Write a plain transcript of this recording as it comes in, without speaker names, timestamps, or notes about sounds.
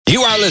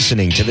You are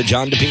listening to the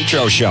John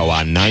DePetro Show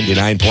on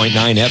 99.9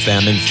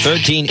 FM and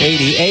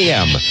 1380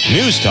 AM.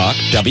 News Talk,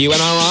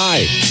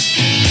 WNRI.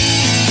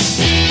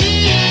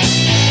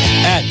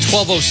 At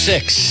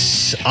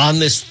 12:06 on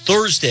this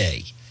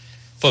Thursday,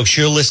 folks,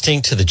 you're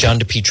listening to the John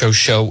DePetro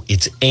Show.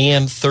 It's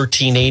AM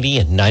 1380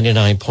 and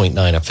 99.9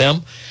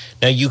 FM.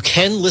 Now, you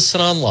can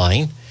listen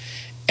online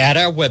at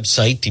our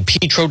website,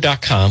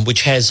 DePetro.com,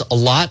 which has a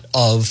lot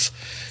of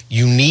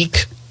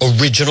unique,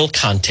 original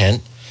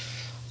content.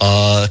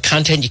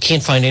 Content you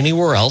can't find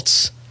anywhere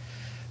else,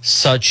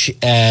 such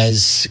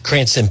as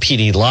Cranston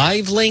PD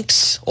Live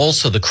links,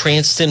 also the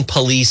Cranston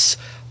Police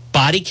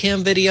body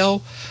cam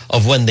video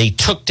of when they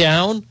took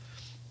down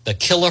the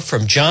killer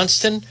from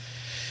Johnston,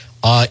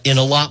 and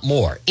a lot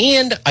more.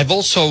 And I've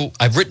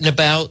written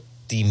about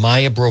the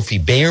Maya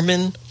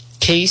Brophy-Behrman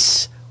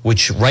case,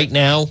 which right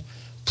now,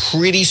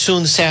 pretty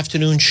soon this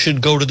afternoon, should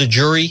go to the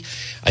jury.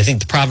 I think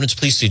the Providence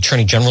Police, the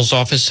Attorney General's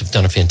office, have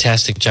done a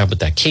fantastic job with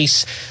that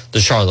case,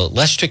 the Charlotte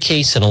Lester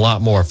case, and a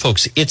lot more.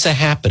 Folks, it's a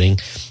happening.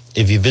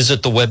 If you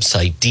visit the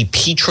website,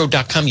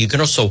 DePetro.com, you can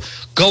also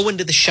go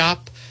into the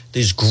shop.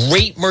 There's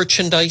great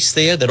merchandise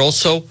there that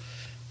also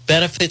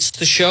benefits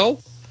the show.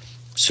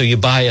 So you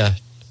buy a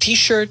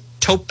T-shirt,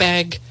 tote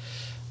bag,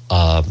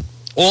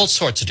 all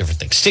sorts of different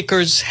things,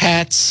 stickers,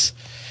 hats,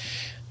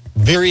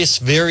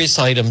 various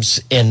items,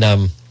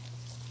 and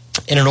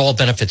it all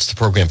benefits the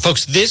program.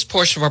 Folks, this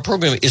portion of our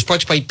program is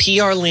brought to you by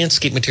PR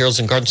Landscape Materials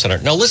and Garden Center.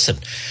 Now listen,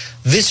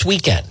 this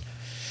weekend,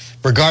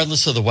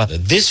 regardless of the weather,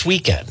 this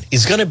weekend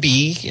is going to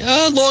be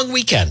a long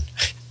weekend.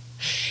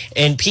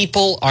 And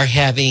people are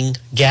having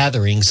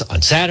gatherings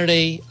on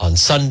Saturday, on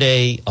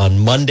Sunday, on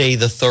Monday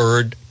the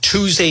 3rd.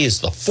 Tuesday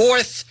is the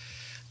 4th.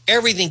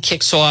 Everything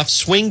kicks off.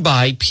 Swing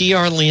by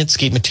PR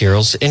Landscape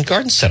Materials and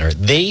Garden Center.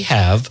 They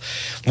have,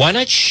 why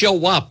not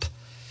show up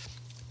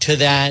to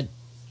that?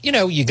 You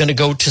know, you're going to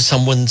go to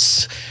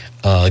someone's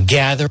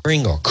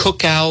gathering or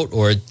cookout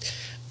or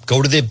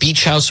go to their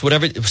beach house,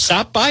 whatever.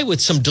 Stop by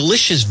with some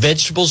delicious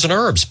vegetables and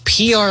herbs.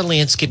 PR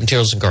Landscape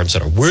Materials and Garden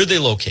Center. Where are they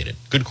located?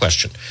 Good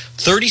question.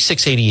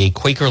 3688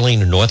 Quaker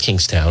Lane in North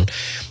Kingstown.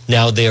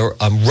 Now, they're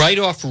right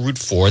off Route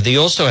 4. They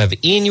also have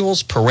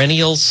annuals,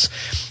 perennials,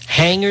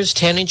 hangers,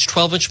 10-inch,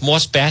 12-inch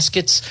moss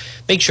baskets.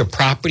 Makes your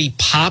property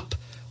pop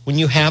when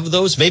you have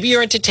those. Maybe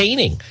you're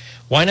entertaining.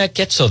 Why not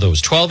get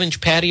those 12-inch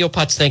patio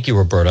pots? Thank you,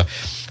 Roberta.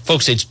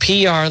 Folks, it's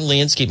PR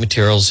Landscape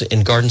Materials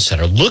and Garden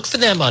Center. Look for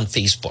them on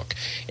Facebook.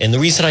 And the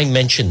reason I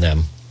mention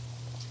them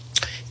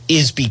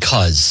is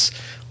because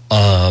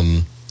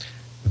they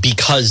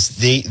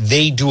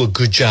do a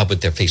good job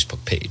with their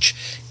Facebook page.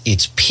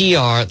 It's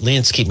PR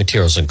Landscape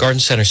Materials and Garden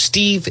Center.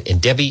 Steve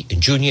and Debbie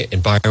and Junior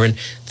and Byron,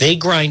 they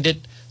grind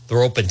it.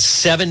 They're open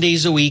 7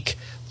 days a week.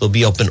 They'll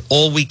be open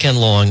all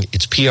weekend long.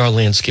 It's PR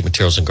Landscape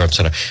Materials and Garden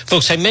Center.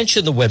 Folks, I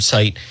mentioned the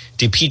website,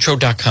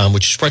 DePetro.com,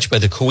 which is brought to you by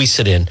the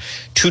Coesit Inn,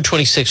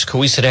 226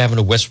 Coesit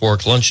Avenue, West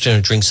Warwick. Lunch, dinner,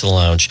 drinks in the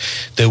lounge.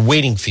 They're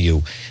waiting for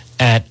you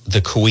at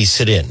the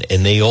Coesit Inn,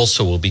 and they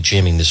also will be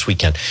jamming this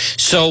weekend.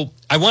 So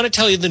I want to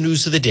tell you the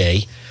news of the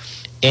day,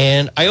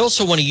 and I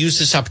also want to use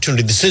this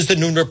opportunity. This is the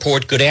Noon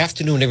Report. Good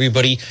afternoon,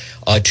 everybody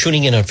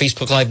tuning in on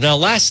Facebook Live. Now,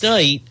 last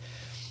night,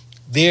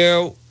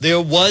 there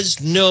was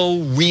no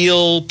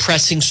real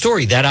pressing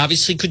story. That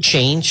obviously could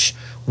change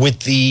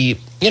with the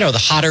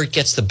hotter it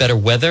gets, the better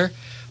weather.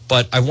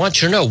 But I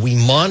want you to know, we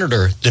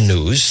monitor the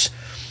news.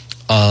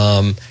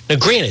 Now,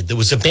 granted, there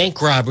was a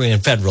bank robbery on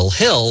Federal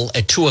Hill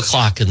at 2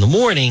 o'clock in the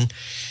morning.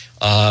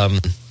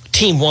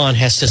 Team One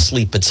has to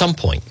sleep at some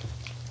point.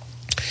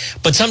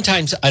 But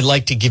sometimes I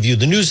like to give you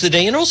the news of the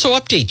day and also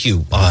update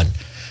you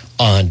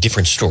on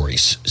different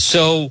stories.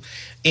 So,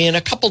 in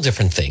a couple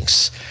different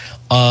things.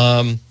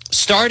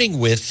 Starting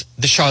with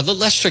the Charlotte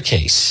Lester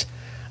case.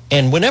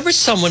 And whenever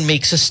someone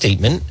makes a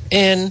statement,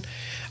 and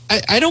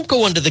I don't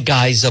go under the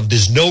guise of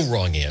there's no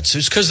wrong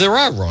answers, because there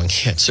are wrong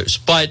answers.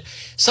 But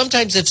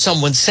sometimes if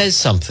someone says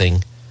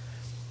something,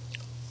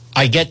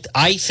 I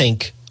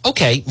think,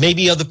 okay,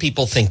 maybe other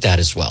people think that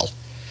as well.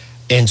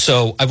 And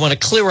so I want to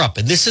clear up,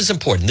 and this is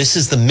important. This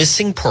is the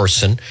missing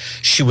person.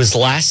 She was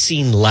last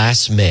seen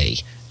last May,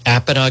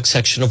 Apponaug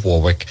section of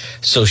Warwick.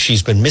 So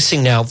she's been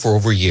missing now for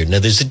over a year. Now,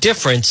 there's a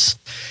difference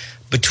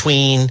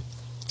between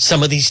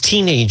some of these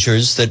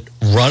teenagers that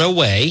run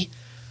away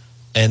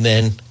and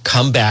then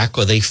come back,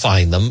 or they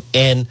find them,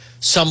 and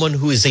someone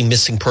who is a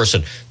missing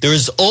person. There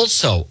is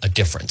also a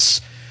difference.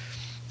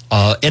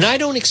 And I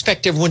don't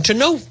expect everyone to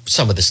know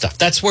some of the stuff.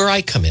 That's where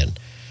I come in.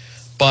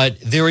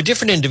 But there are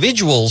different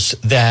individuals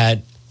that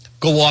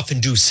go off and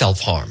do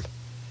self-harm.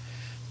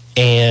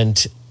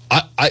 And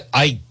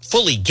I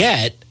fully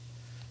get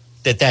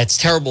that that's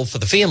terrible for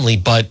the family,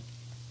 but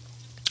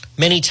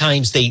many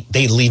times they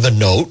leave a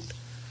note.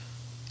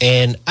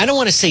 And I don't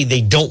want to say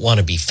they don't want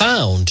to be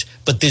found,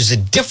 but there's a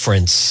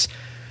difference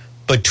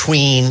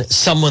between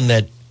someone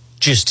that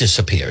just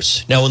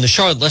disappears. Now, in the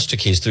Charlotte Lester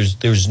case,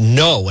 there's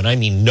no, and I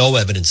mean no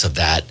evidence of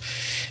that.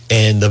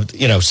 And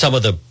some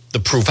of the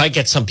proof, I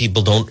get some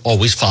people don't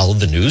always follow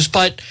the news,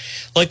 but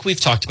like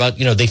we've talked about,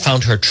 they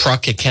found her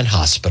truck at Kent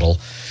Hospital.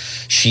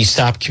 She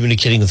stopped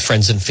communicating with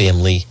friends and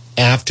family.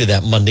 After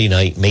that Monday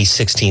night, May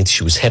 16th,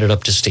 she was headed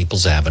up to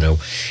Staples Avenue,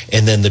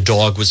 and then the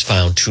dog was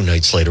found 2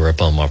 nights later at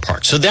Belmont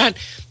Park. So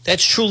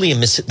that's truly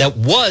that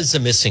was a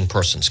missing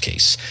persons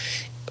case.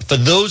 For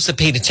those that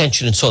paid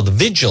attention and saw the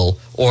vigil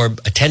or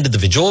attended the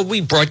vigil, we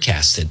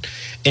broadcast it.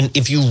 And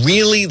if you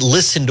really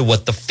listen to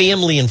what the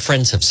family and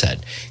friends have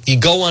said, if you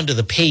go onto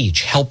the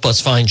page, Help Us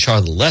Find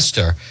Charlotte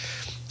Lester,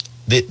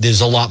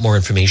 there's a lot more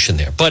information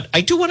there. But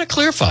I do want to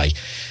clarify,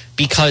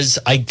 because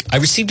I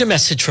received a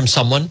message from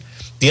someone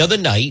the other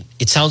night.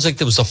 It sounds like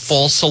there was a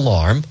false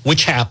alarm,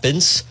 which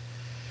happens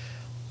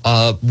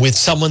with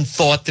someone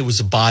thought there was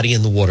a body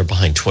in the water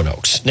behind Twin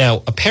Oaks.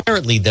 Now,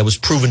 apparently that was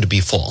proven to be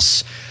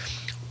false.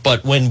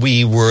 But when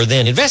we were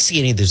then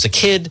investigating, there's a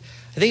kid,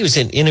 I think he was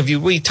in an interview.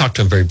 We talked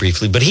to him very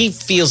briefly, but he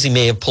feels he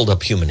may have pulled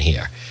up human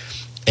hair.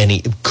 And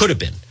he could have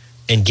been,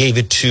 and gave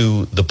it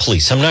to the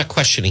police. I'm not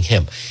questioning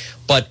him.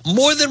 But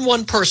more than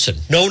one person,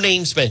 no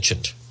names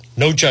mentioned,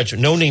 no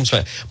judgment, no names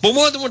mentioned, but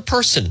more than one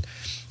person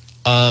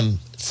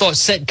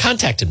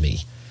contacted me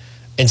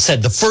and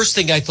said the first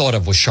thing I thought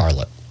of was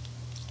Charlotte.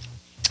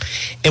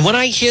 And when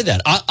I hear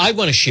that, I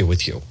want to share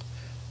with you.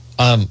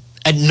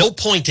 At no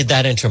point did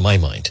that enter my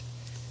mind.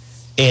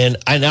 And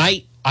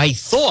I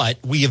thought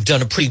we have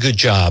done a pretty good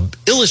job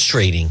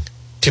illustrating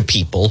to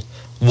people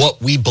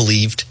what we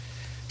believed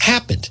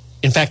happened.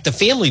 In fact, the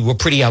family were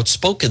pretty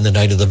outspoken the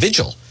night of the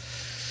vigil.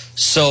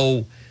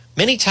 So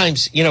many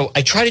times,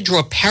 I try to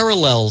draw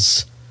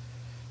parallels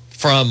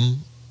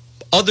from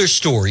other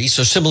stories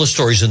or similar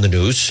stories in the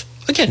news.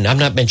 Again, I'm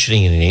not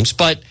mentioning any names,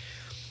 but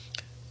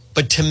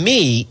to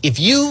me, if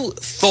you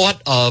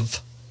thought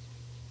of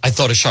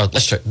Charlotte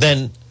Lester,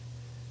 then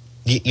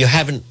you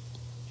haven't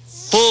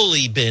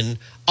fully been.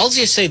 I'll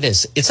just say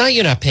this. It's not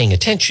you're not paying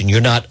attention.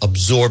 You're not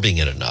absorbing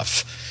it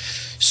enough.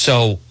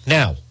 So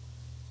now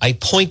I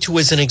point to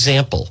as an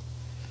example,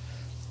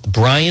 the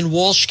Brian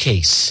Walsh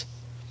case.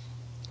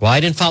 Well, I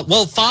didn't follow.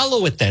 Well,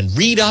 follow it then.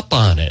 Read up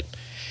on it.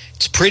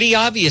 It's pretty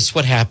obvious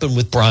what happened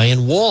with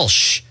Brian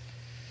Walsh.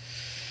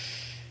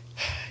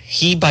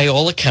 He, by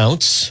all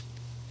accounts,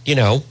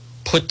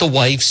 put the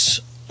wife's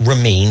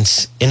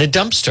remains in a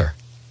dumpster.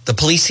 The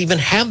police even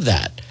have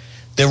that.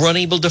 They're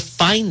unable to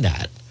find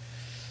that.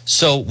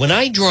 So when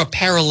I draw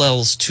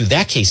parallels to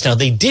that case, now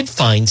they did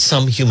find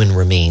some human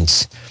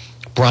remains,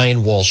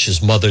 Brian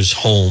Walsh's mother's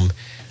home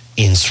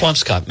in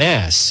Swampscott,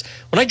 Mass.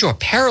 When I draw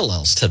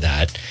parallels to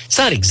that, it's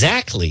not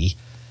exactly,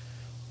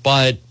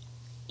 but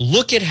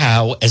look at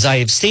how, as I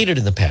have stated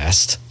in the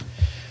past,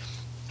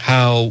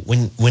 how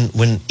when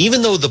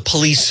even though the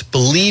police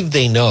believe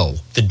they know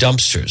the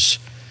dumpsters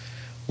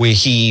where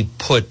he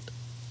put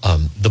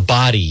the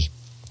body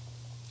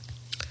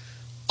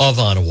of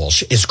Anna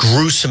Walsh, as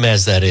gruesome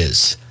as that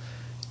is,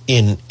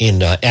 in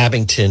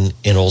Abington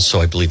and also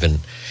I believe in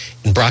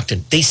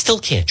Brockton, they still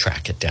can't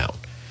track it down.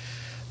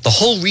 The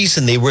whole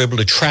reason they were able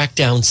to track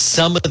down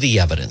some of the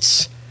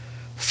evidence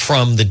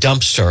from the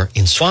dumpster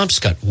in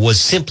Swampscott was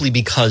simply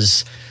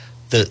because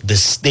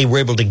they were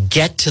able to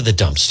get to the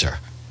dumpster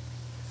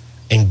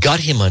and got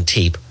him on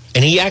tape,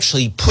 and he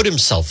actually put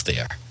himself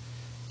there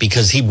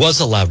because he was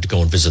allowed to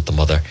go and visit the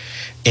mother.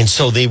 And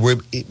so they were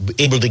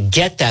able to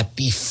get that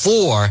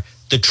before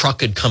the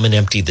truck had come and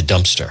emptied the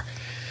dumpster.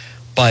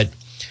 But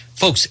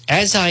folks,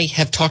 as I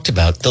have talked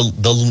about,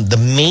 the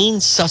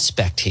main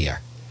suspect here,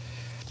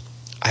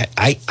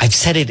 I've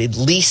said it at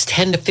least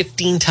 10 to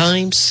 15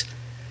 times,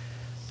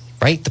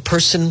 right? The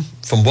person,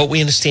 from what we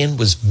understand,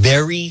 was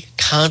very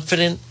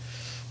confident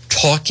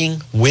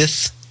talking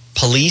with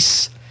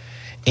police,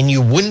 and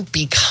you wouldn't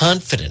be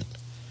confident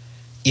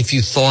if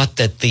you thought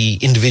that the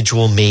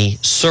individual may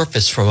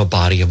surface from a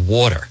body of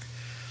water.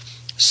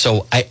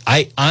 So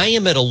I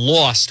am at a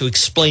loss to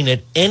explain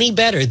it any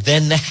better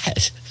than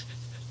that.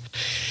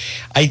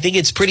 I think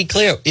it's pretty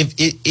clear.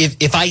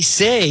 If I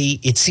say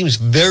it seems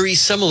very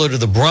similar to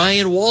the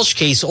Brian Walsh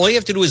case, all you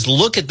have to do is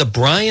look at the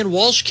Brian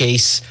Walsh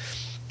case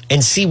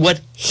and see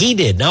what he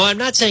did. Now, I'm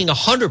not saying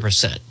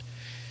 100%,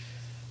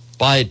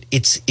 but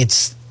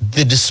it's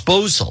the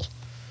disposal.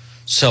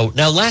 So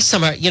now last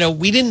time,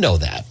 we didn't know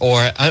that,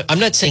 or I'm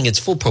not saying it's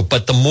foolproof,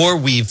 but the more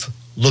we've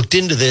looked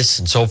into this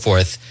and so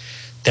forth,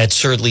 that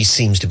certainly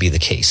seems to be the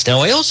case. Now,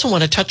 I also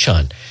want to touch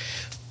on,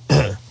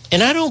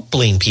 and I don't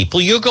blame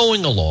people. You're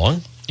going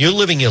along. You're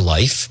living your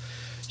life.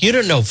 You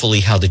don't know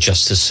fully how the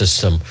justice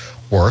system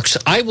works.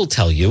 I will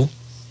tell you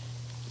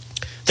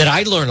that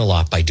I learn a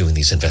lot by doing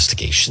these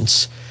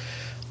investigations.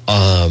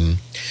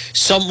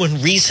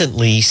 Someone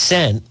recently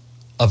sent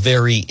a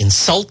very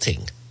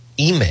insulting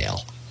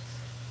email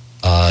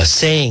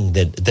saying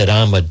that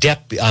I'm a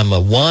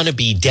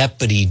wannabe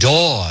deputy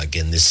dog,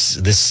 and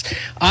this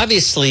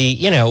obviously,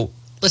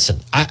 listen,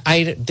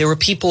 there are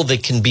people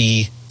that can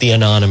be the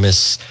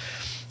anonymous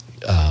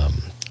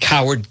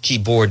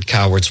keyboard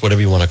cowards,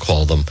 whatever you want to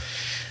call them,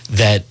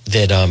 that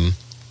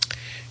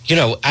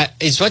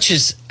as much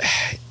as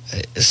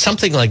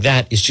something like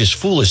that is just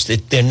foolish,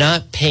 that they're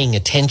not paying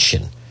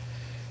attention,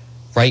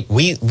 right?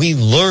 We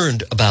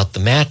learned about the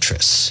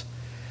mattress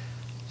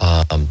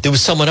There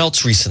was someone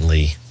else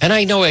recently, and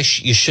I know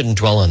you shouldn't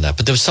dwell on that,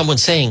 but there was someone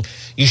saying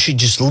you should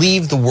just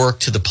leave the work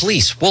to the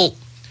police. Well,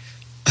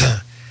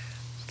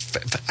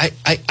 I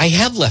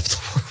have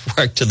left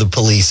work to the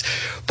police,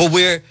 but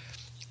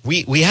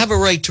we have a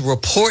right to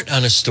report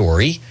on a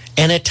story,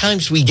 and at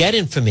times we get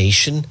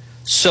information,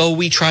 so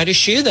we try to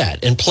share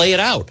that and play it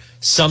out.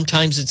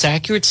 Sometimes it's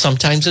accurate,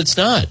 sometimes it's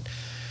not.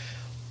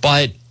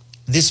 But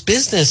this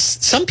business,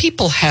 some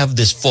people have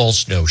this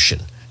false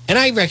notion, and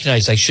I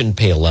recognize I shouldn't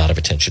pay a lot of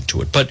attention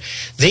to it, but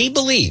they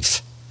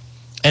believe,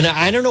 and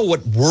I don't know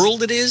what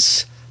world it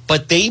is,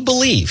 but they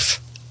believe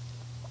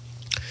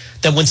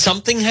that when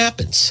something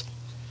happens,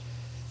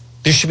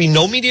 there should be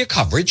no media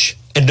coverage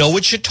and no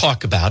one should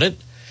talk about it.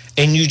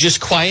 And you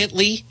just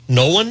quietly,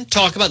 no one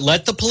talk about it,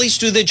 let the police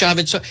do their job.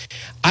 And so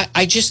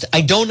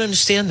I don't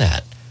understand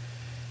that.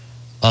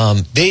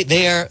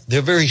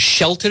 They're very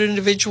sheltered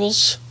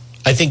individuals.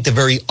 I think they're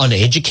very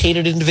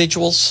uneducated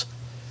individuals.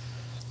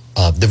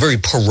 They're very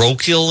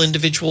parochial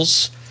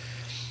individuals.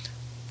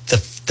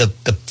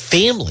 The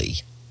family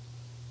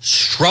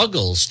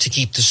struggles to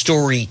keep the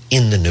story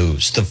in the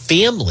news. The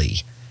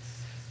family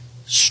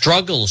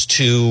struggles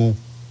to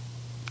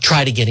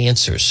try to get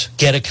answers,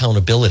 get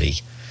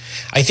accountability.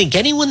 I think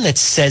anyone that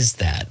says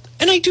that,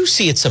 and I do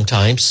see it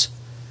sometimes,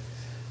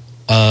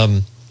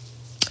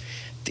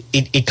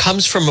 it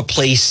comes from a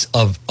place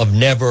of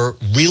never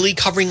really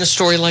covering a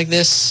story like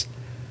this,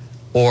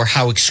 or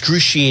how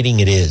excruciating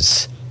it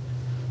is.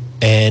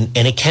 And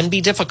it can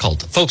be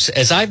difficult. Folks,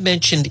 as I've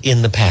mentioned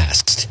in the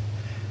past,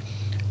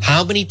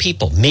 how many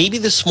people, maybe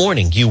this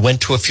morning you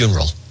went to a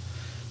funeral,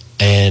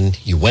 and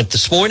you went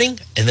this morning,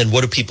 and then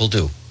what do people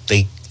do?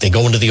 They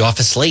go into the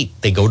office late.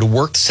 They go to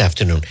work this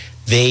afternoon.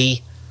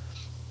 They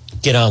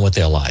get on with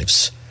their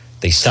lives.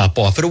 They stop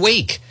off at a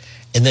wake.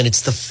 And then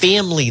it's the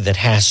family that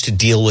has to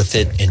deal with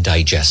it and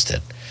digest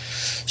it.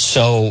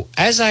 So,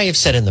 as I have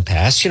said in the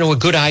past, a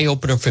good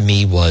eye-opener for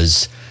me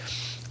was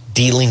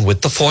dealing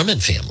with the Foreman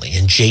family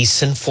and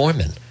Jason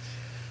Foreman.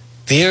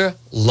 Their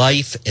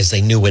life, as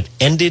they knew it,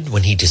 ended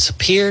when he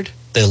disappeared.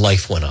 Their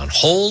life went on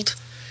hold.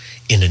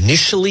 And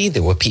initially,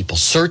 there were people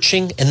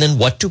searching. And then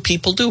what do?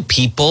 People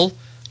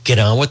get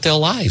on with their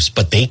lives.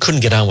 But they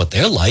couldn't get on with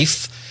their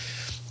life.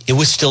 It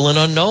was still an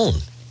unknown.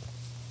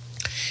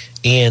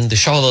 And the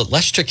Charlotte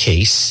Lester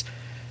case,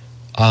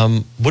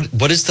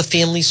 what is the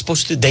family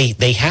supposed to do?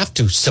 They have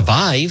to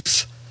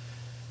survive.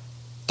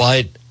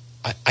 But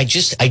I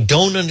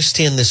don't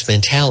understand this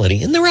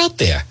mentality. And they're out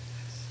there.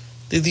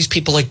 There are these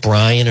people like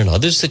Brian and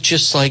others that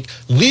just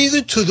leave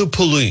it to the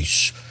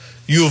police.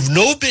 You have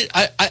no bit.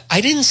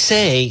 I didn't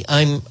say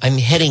I'm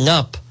heading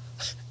up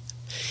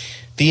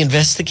the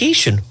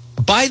investigation.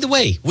 By the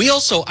way,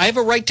 I have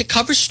a right to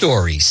cover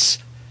stories.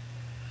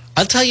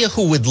 I'll tell you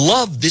who would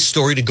love this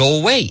story to go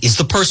away is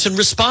the person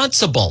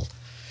responsible.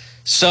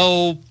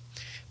 So,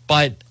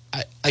 but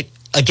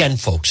again,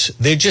 folks,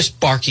 they're just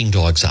barking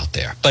dogs out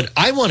there. But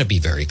I want to be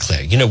very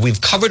clear.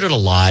 We've covered it a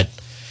lot,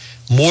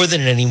 more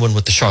than anyone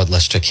with the Charlotte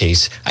Lester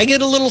case. I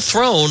get a little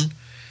thrown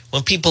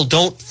when people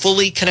don't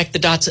fully connect the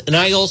dots. And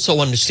I also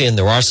understand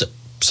there are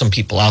some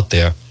people out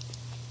there,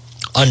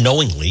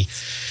 unknowingly,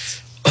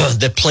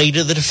 that play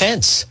to the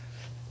defense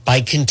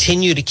by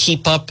continue to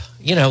keep up.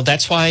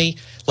 That's why,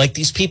 like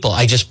these people,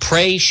 I just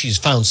pray she's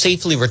found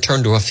safely,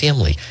 returned to her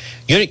family.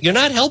 You're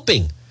not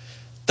helping.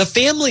 The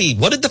family,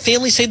 what did the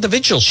family say at the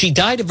vigil? She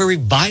died a very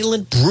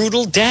violent,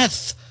 brutal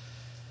death.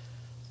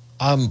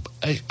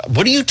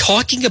 What are you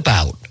talking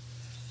about?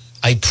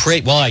 I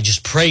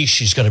just pray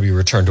she's going to be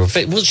returned to her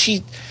family.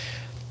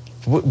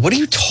 Well, what are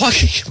you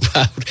talking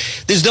about?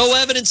 There's no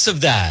evidence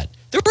of that.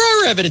 There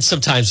are evidence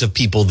sometimes of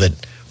people that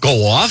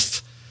go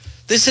off.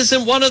 This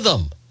isn't one of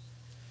them.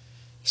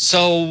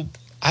 So,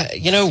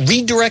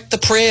 redirect the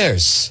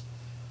prayers.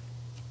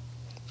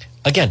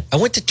 Again, I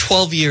went to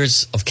 12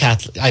 years of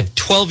Catholic. I have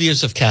 12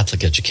 years of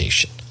Catholic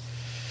education.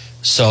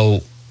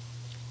 So,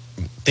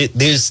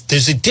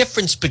 there's a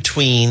difference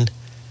between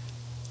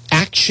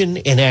action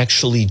and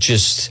actually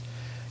just,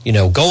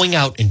 going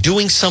out and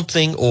doing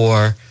something,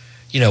 or,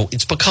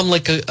 it's become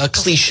like a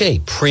cliche.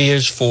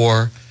 Prayers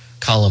for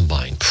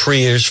Columbine.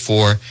 Prayers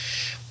for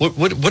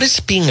what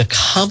is being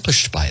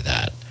accomplished by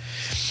that?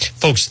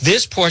 Folks,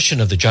 this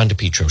portion of the John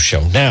DePetro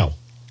Show now,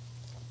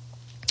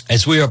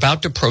 as we are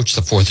about to approach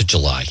the 4th of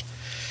July,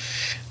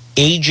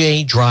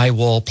 AJ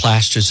Drywall,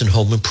 Plasters, and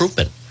Home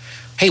Improvement.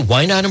 Hey,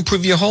 why not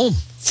improve your home?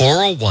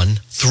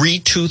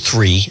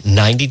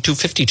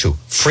 401-323-9252.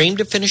 Frame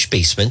to finish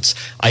basements.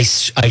 I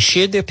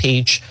shared their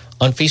page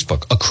on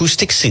Facebook.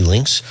 Acoustic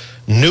ceilings,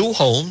 new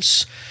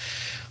homes,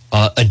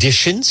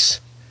 additions,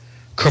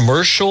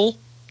 commercial,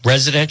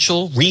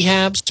 residential,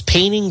 rehabs,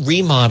 painting,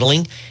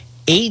 remodeling.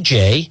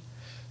 AJ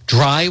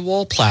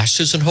Drywall,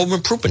 Plasters, and Home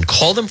Improvement.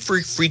 Call them for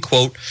a free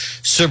quote,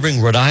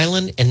 serving Rhode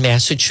Island and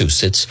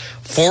Massachusetts,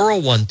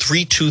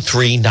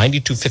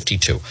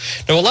 401-323-9252.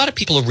 Now, a lot of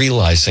people are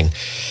realizing,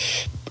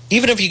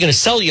 even if you're going to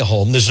sell your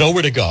home, there's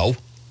nowhere to go.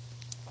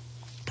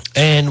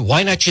 And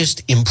why not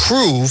just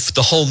improve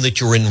the home that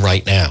you're in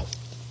right now?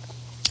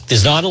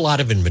 There's not a lot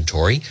of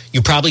inventory.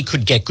 You probably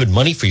could get good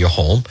money for your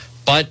home.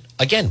 But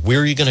again, where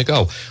are you going to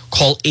go?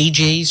 Call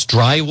AJ's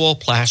Drywall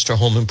Plaster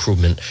Home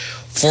Improvement,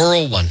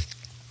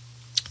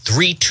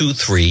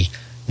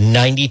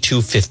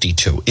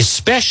 401-323-9252,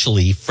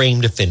 especially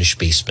frame to finish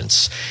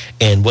basements.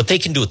 And what they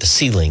can do with the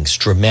ceilings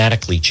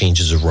dramatically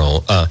changes a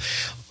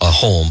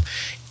home.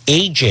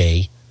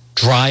 AJ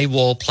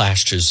Drywall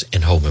Plasters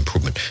and Home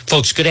Improvement.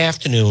 Folks, good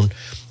afternoon.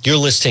 You're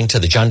listening to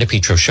the John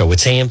DePetro Show.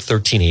 It's AM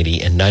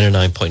 1380 and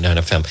 99.9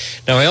 FM.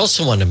 Now, I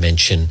also want to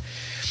mention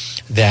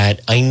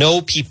that I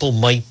know people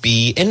might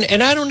be,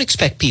 and I don't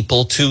expect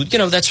people to,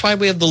 that's why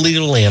we have the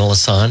legal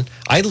analysts on.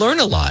 I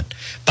learn a lot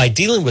by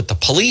dealing with the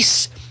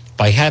police,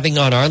 by having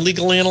on our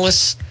legal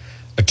analysts,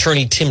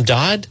 Attorney Tim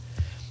Dodd.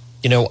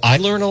 I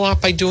learn a lot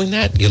by doing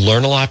that. You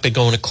learn a lot by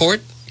going to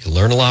court. You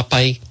learn a lot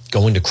by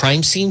going to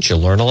crime scenes. You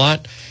learn a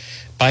lot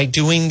by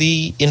doing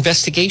the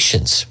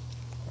investigations.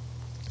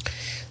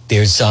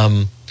 There's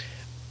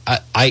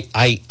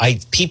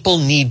people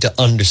need to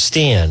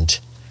understand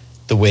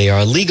the way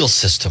our legal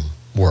system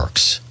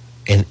works,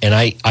 and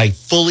I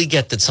fully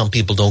get that some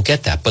people don't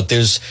get that, but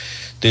there's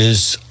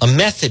a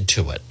method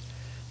to it,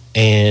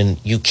 and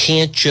you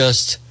can't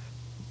just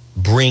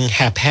bring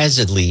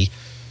haphazardly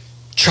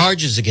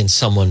charges against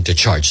someone to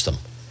charge them,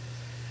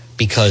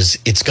 because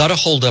it's got to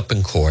hold up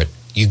in court.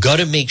 You got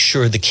to make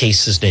sure the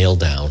case is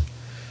nailed down.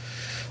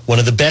 One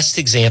of the best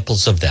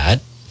examples of that,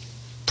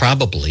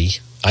 probably,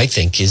 I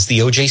think, is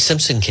the O.J.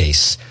 Simpson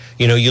case.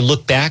 You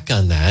look back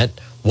on that.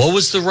 What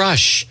was the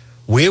rush?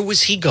 Where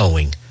was he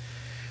going?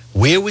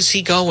 Where was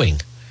he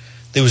going?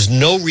 There was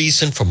no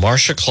reason for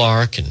Marsha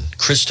Clark and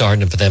Chris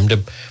Darden for them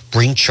to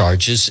bring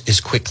charges as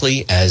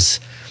quickly as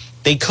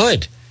they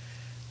could.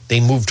 They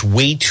moved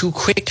way too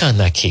quick on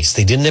that case.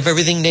 They didn't have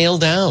everything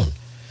nailed down.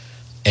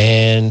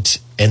 And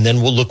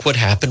then we'll look what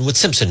happened with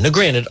Simpson. Now,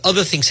 granted,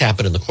 other things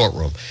happened in the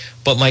courtroom.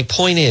 But my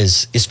point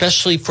is,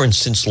 especially, for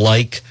instance,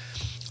 like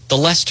the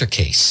Lester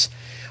case,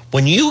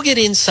 when you get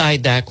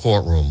inside that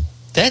courtroom,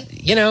 that,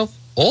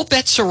 all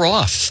bets are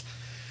off.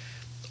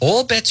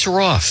 All bets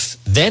are off.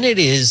 Then you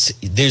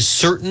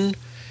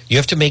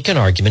have to make an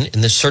argument,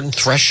 and there's certain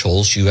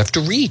thresholds you have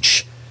to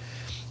reach.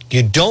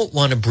 You don't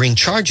want to bring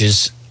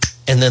charges,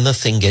 and then the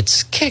thing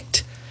gets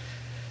kicked.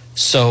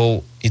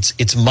 So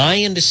it's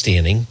my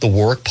understanding the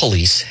Warwick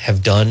police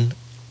have done,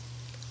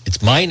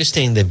 it's my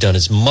understanding they've done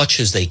as much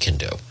as they can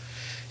do.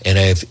 And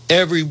I have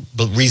every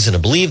reason to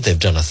believe they've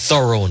done a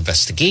thorough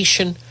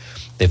investigation.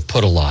 They've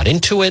put a lot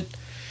into it.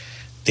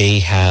 They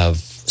have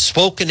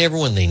spoken to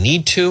everyone they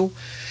need to.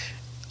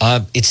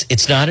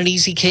 It's not an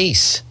easy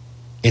case.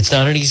 It's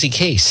not an easy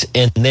case.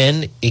 And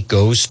then it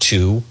goes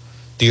to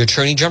the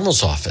Attorney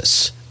General's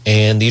office.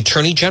 And the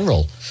Attorney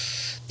General,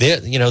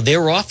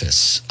 their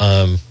office,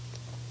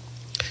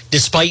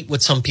 despite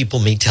what some people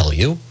may tell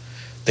you,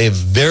 they have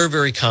very,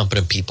 very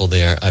competent people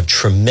there. I have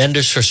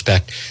tremendous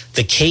respect.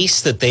 The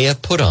case that they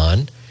have put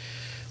on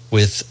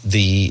with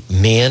the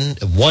man,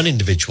 one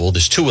individual,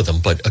 there's two of them,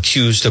 but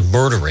accused of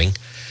murdering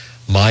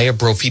Maya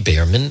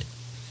Brophy-Behrman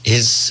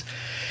is,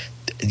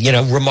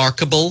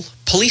 remarkable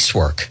police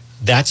work.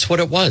 That's what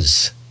it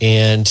was.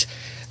 And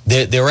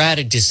they're at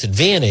a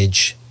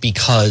disadvantage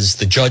because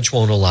the judge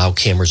won't allow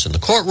cameras in the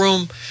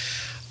courtroom,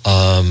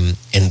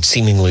 and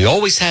seemingly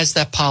always has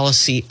that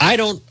policy. I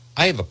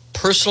have a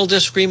personal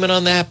disagreement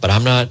on that, but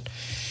I'm not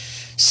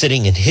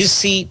sitting in his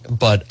seat,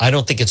 but I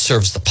don't think it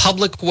serves the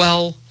public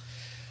well.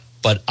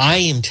 But I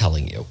am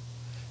telling you,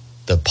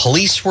 the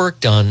police work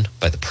done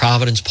by the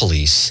Providence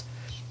Police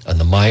on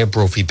the Maya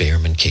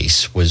Brophy-Behrman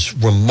case was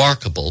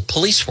remarkable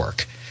police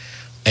work.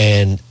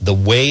 And the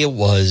way it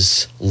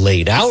was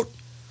laid out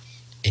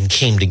and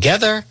came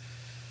together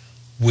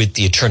with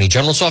the Attorney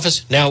General's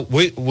office. Now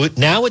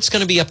it's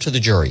going to be up to the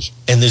jury.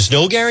 And there's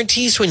no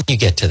guarantees when you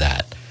get to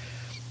that.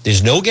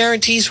 There's no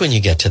guarantees when you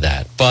get to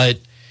that. But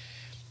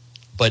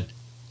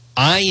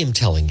I am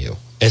telling you,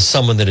 as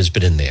someone that has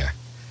been in there,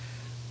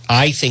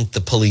 I think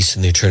the police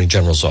and the Attorney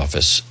General's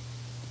office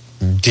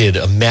did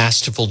a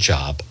masterful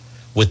job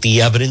with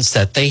the evidence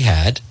that they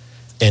had,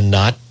 and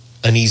not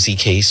an easy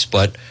case,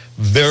 but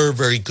very,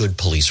 very good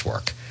police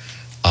work.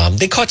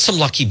 They caught some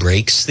lucky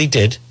breaks. They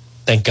did,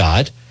 thank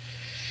God.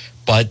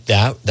 But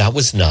that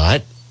was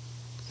not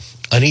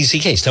an easy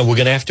case. Now, we're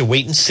going to have to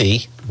wait and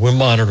see. We're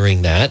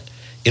monitoring that.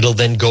 It'll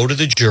then go to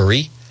the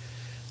jury.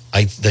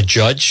 The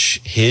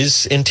judge,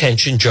 his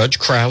intention, Judge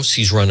Krause,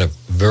 he's run a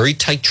very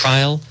tight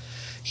trial.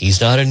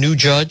 He's not a new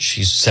judge.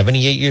 He's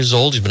 78 years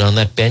old. He's been on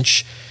that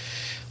bench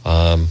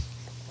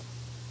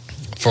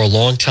for a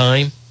long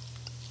time.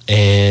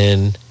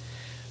 And,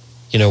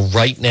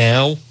 right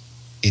now,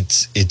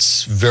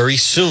 it's very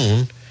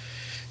soon.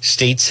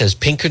 State says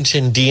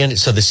Pinkerton DNA.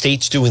 So the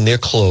state's doing their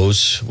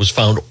close. Was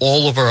found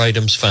all of our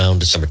items found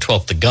December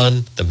 12th, the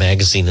gun, the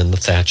magazine, and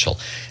the satchel.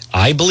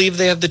 I believe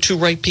they have the two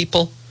right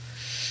people.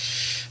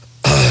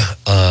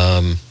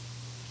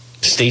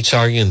 State's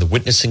arguing the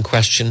witness in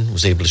question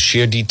was able to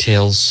share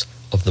details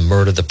of the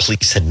murder the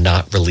police had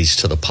not released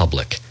to the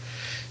public,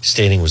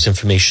 stating it was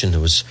information that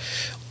was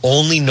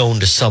only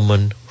known to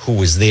someone who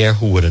was there,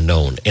 who would have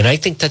known. And I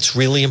think that's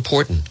really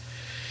important.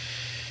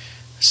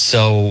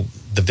 So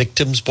the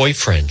victim's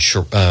boyfriend,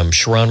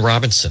 Sharon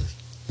Robinson,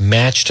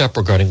 matched up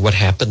regarding what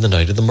happened the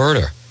night of the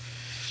murder.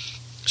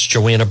 It's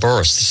Joanna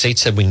Burris. The state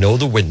said, we know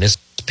the witness,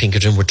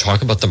 Pinkerton, would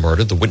talk about the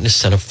murder. The witness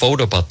sent a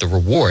photo about the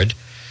reward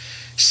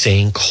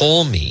saying,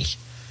 call me.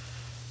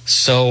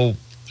 So,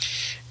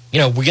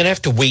 we're going to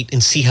have to wait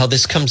and see how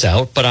this comes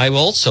out. But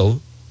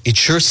it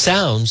sure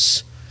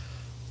sounds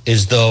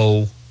as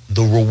though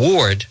the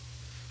reward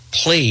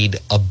played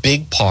a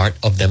big part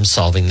of them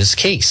solving this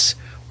case,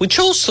 which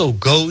also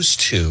goes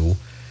to,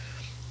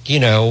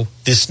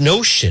 this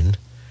notion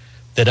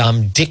that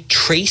I'm Dick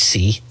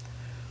Tracy,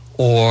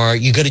 or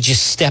you got to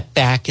just step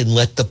back and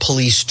let the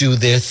police do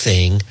their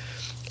thing,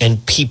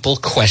 and people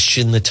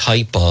question the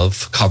type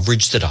of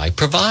coverage that I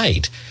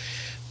provide.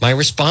 My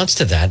response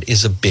to that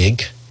is a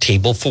big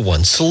table for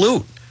one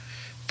salute,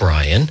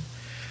 Brian.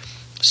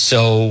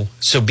 So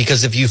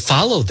because if you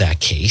follow that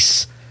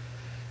case,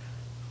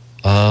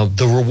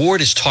 the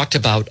reward is talked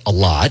about a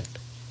lot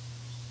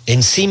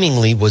and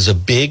seemingly was a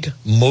big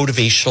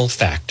motivational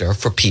factor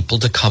for people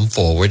to come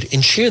forward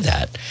and share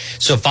that.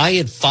 So if I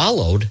had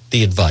followed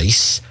the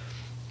advice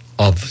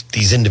of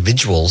these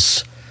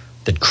individuals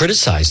that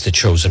criticized the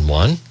chosen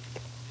one,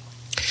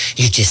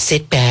 you just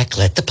sit back,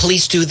 let the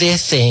police do their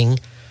thing,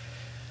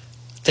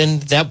 then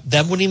that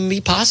wouldn't even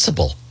be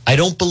possible. I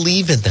don't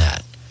believe in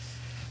that.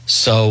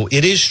 So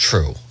it is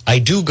true. I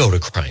do go to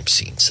crime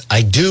scenes.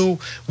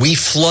 We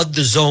flood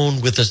the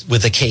zone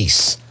with a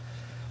case.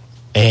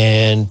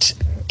 And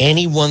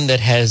anyone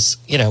that has,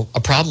 a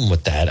problem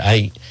with that,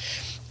 I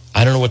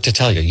don't know what to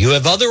tell you. You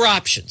have other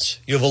options.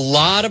 You have a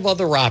lot of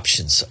other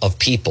options of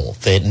people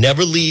that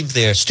never leave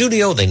their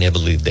studio. They never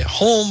leave their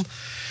home,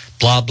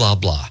 blah, blah,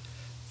 blah.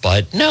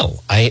 But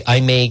no,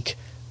 I make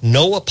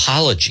no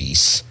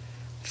apologies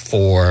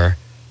for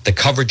the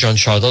coverage on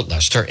Charlotte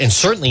Lester, and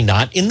certainly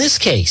not in this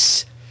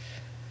case.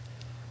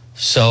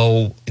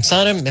 So it's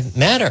not a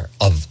matter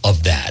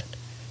of that.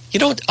 You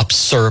don't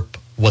usurp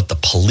what the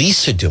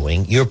police are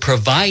doing. You're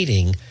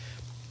providing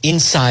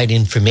inside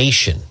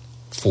information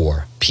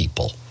for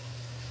people.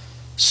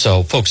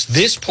 So, folks,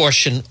 this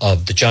portion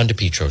of the John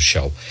DePetro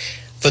Show,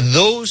 for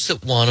those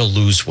that want to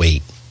lose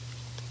weight,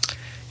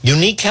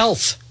 unique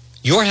health.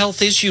 Your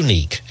health is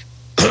unique.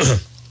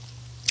 And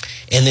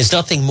there's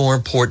nothing more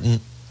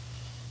important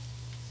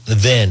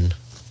than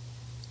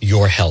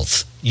your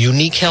health.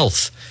 Unique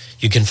health.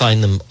 You can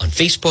find them on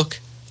Facebook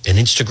and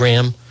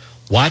Instagram.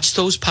 Watch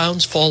those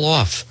pounds fall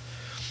off.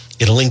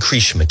 It'll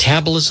increase your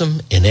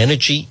metabolism and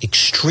energy.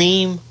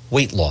 Extreme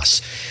weight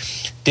loss.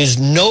 There's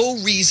no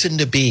reason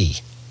to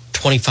be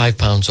 25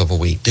 pounds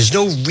overweight. There's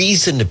no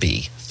reason to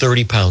be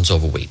 30 pounds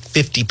overweight,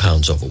 50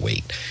 pounds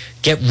overweight.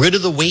 Get rid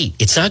of the weight.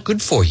 It's not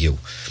good for you.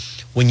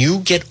 When you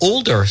get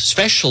older,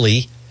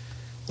 especially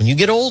when you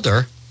get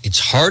older,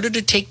 it's harder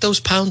to take those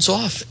pounds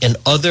off and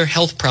other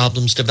health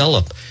problems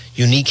develop.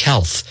 Unique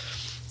health.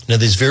 Now,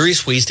 there's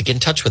various ways to get in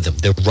touch with them.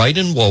 They're right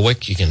in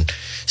Warwick. You can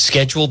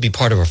schedule, be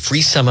part of a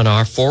free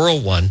seminar,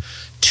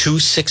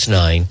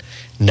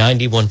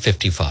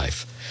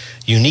 401-269-9155.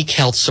 Unique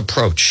Health's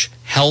approach.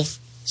 Health,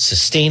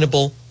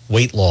 sustainable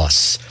weight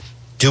loss.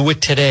 Do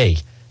it today.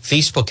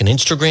 Facebook and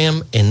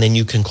Instagram, and then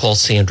you can call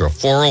Sandra,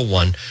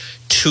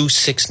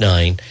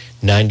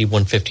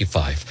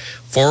 401-269-9155.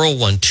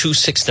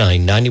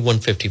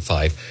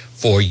 401-269-9155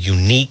 for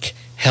Unique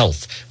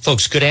Health.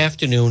 Folks, good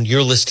afternoon.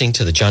 You're listening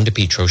to the John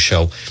DePetro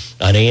Show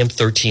on AM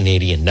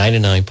 1380 and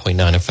 99.9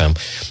 FM.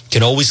 You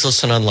can always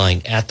listen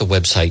online at the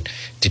website,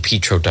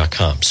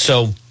 DePetro.com.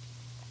 So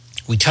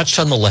we touched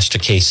on the Lester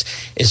case.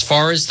 As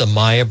far as the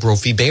Maya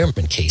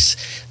Brophy-Behrman case,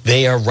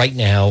 they are right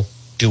now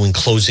doing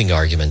closing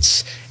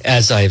arguments.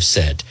 As I have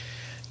said,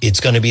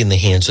 it's going to be in the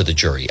hands of the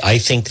jury. I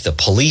think the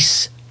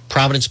police,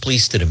 Providence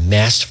Police, did a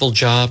masterful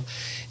job.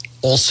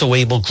 Also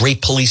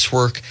great police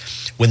work.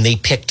 When they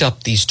picked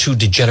up these two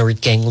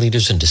degenerate gang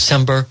leaders in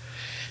December,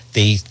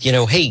 they,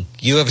 hey,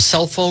 you have a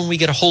cell phone we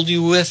get a hold of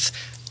you with?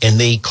 And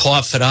they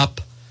cough it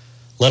up,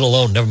 let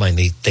alone, never mind,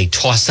 they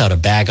toss out a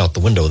bag out the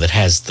window that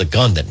has the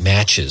gun that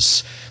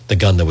matches the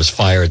gun that was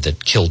fired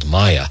that killed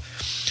Maya.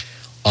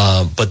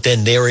 But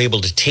then they were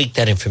able to take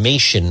that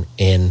information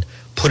and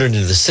put it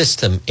into the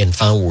system and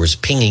found where it was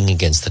pinging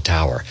against the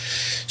tower.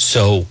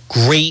 So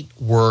great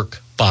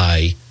work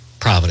by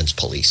Providence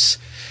Police.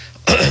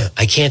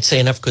 I can't say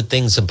enough good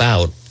things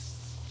about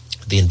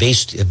the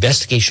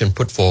investigation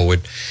put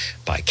forward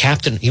by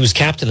Captain, he was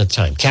captain at the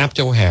time,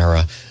 Captain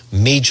O'Hara,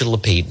 Major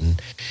LePayton,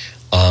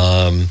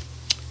 and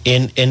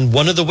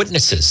one of the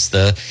witnesses.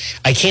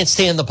 I can't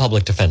stand the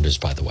public defenders,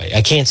 by the way.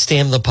 I can't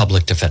stand the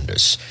public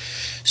defenders.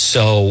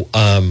 So,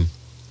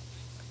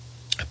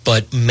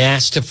 but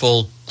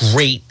masterful,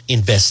 great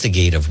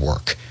investigative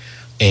work.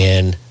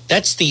 And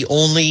that's the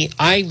only,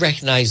 I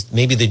recognize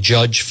maybe the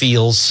judge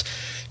feels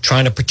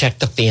trying to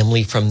protect the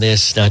family from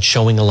this, not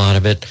showing a lot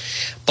of it.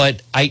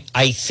 But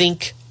I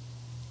think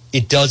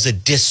it does a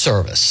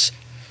disservice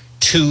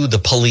to the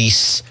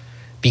police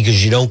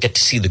because you don't get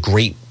to see the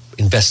great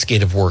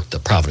investigative work the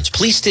Providence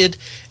Police did,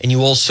 and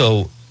you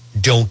also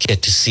don't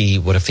get to see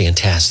what a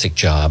fantastic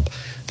job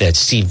that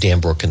Steve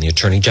Danbrook and the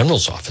Attorney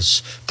General's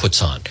office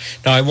puts on.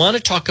 Now, I want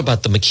to talk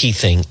about the McKee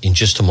thing in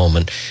just a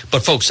moment.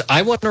 But, folks,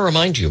 I want to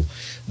remind you,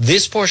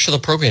 this portion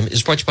of the program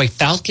is brought to you by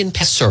Falcon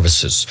Pest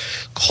Services.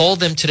 Call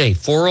them today,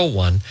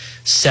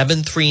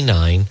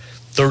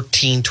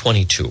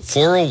 401-739-1322.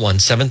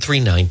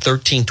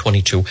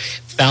 401-739-1322.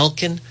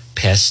 Falcon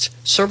Pest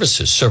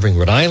Services, serving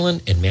Rhode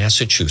Island and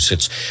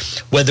Massachusetts,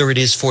 whether it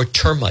is for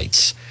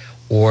termites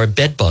or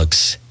bed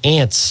bugs,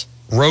 ants,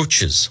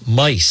 roaches,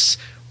 mice,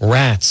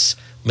 rats,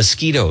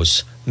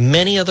 mosquitoes,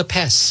 many other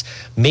pests.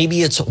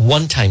 Maybe it's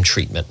one-time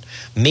treatment.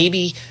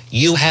 Maybe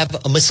you have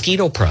a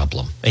mosquito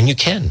problem, and you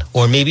can.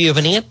 Or maybe you have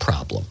an ant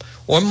problem.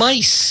 Or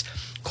mice.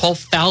 Call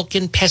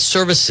Falcon Pest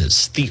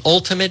Services, the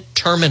ultimate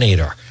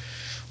terminator.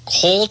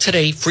 Call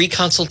today, free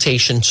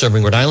consultation,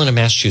 serving Rhode Island and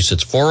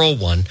Massachusetts,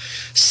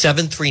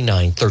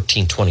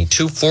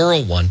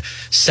 401-739-1322,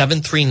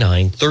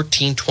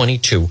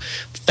 401-739-1322.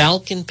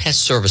 Falcon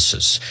Pest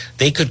Services.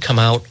 They could come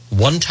out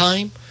one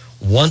time,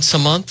 once a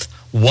month,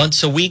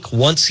 once a week,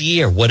 once a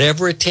year,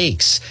 whatever it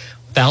takes.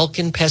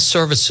 Falcon Pest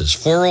Services,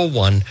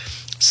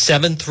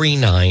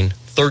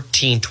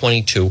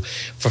 401-739-1322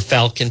 for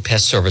Falcon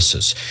Pest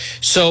Services.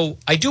 So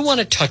I do want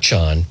to touch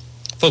on,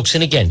 folks,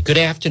 and again, good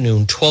afternoon,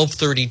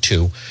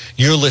 1232.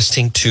 You're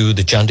listening to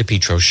the John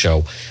DePetro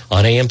Show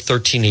on AM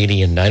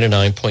 1380 and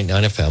 99.9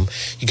 FM.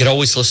 You can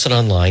always listen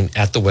online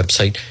at the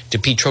website,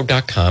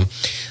 DePetro.com.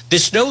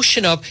 This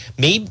notion of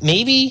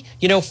maybe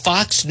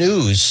Fox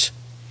News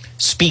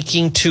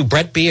speaking to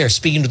Brett Baer,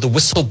 speaking to the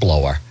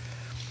whistleblower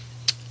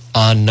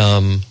on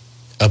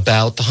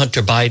about the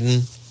Hunter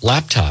Biden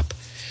laptop.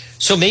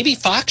 So maybe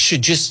Fox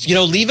should just,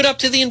 leave it up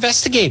to the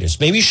investigators.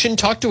 Maybe you shouldn't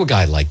talk to a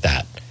guy like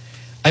that.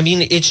 I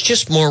mean, it's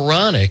just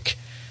moronic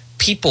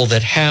people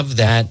that have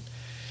that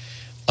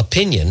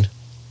opinion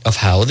of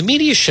how the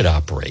media should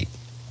operate.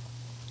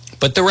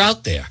 But they're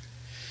out there.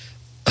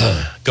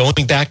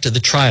 Going back to the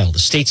trial, the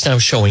state's now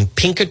showing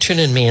Pinkerton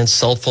and Mann's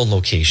cell phone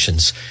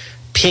locations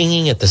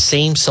pinging at the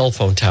same cell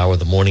phone tower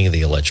the morning of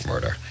the alleged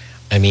murder.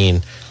 I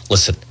mean,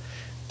 listen,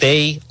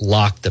 they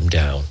locked them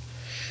down.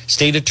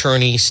 State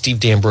Attorney Steve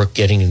Danbrook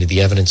getting into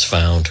the evidence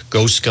found,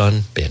 ghost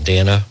gun,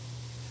 bandana,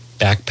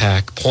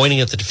 backpack, pointing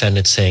at the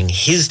defendant, saying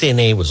his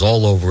DNA was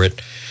all over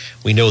it.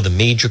 We know the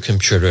major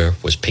contributor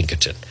was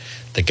Pinkerton.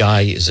 The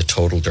guy is a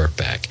total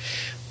dirtbag.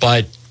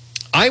 But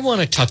I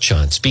want to touch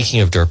on,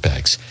 speaking of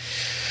dirtbags,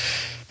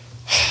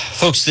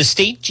 folks, the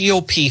state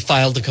GOP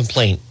filed a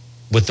complaint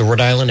with the Rhode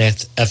Island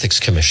Ethics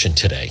Commission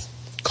today,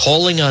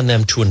 calling on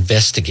them to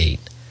investigate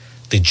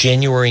the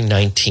January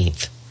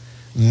 19th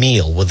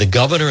meal where the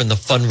governor and the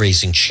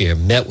fundraising chair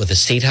met with the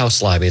state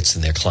house lobbyists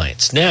and their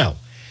clients. Now,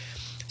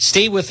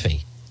 stay with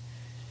me.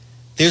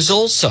 There's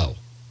also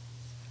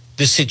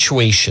the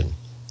situation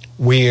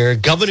where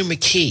Governor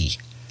McKee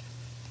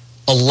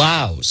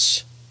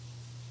allows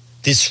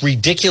this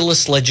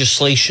ridiculous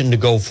legislation to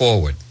go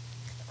forward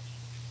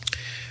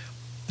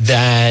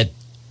that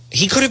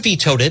he could have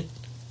vetoed it.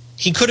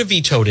 He could have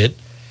vetoed it.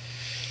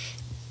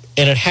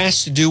 And it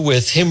has to do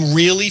with him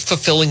really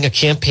fulfilling a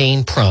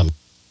campaign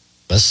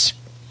promise.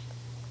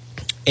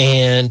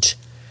 And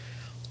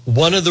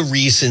one of the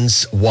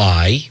reasons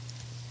why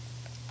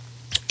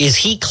is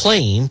he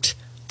claimed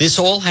this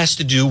all has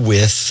to do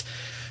with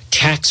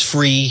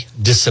tax-free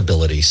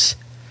disabilities.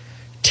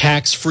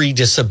 Tax-free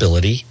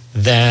disability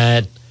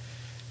that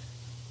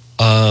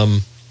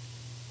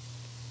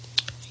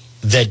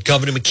that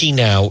Governor McKee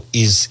now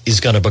is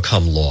going to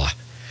become law.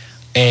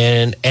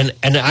 And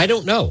I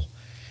don't know.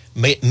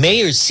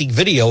 Mayors seek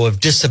video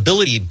of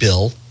disability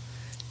bill,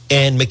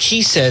 and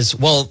McKee says,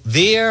 well,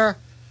 their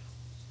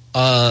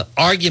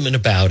argument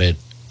about it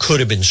could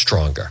have been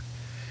stronger.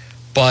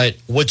 But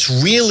what's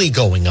really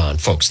going on,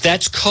 folks,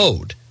 that's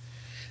code.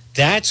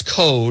 That's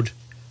code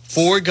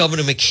for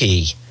Governor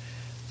McKee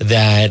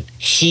that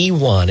he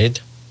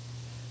wanted.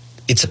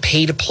 It's a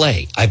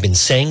pay-to-play. I've been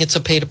saying it's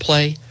a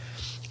pay-to-play.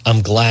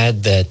 I'm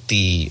glad that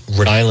the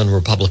Rhode Island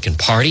Republican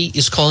Party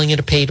is calling it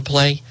a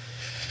pay-to-play.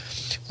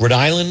 Rhode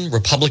Island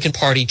Republican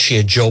Party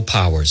Chair Joe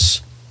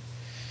Powers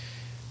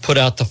put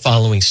out the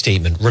following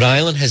statement. Rhode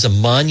Island has a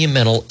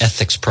monumental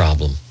ethics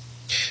problem.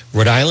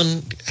 Rhode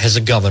Island has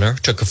a governor,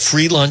 took a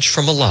free lunch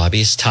from a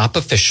lobbyist, top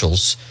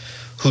officials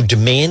who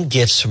demand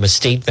gifts from a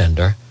state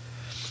vendor,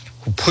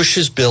 who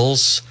pushes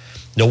bills.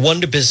 No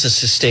wonder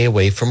businesses stay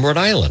away from Rhode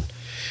Island.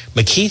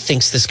 McKee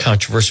thinks this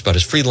controversy about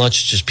his free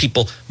lunch is just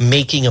people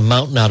making a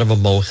mountain out of a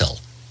molehill.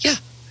 Yeah.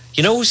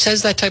 You know who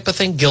says that type of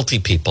thing? Guilty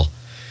people.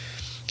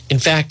 In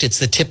fact, it's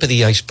the tip of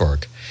the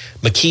iceberg.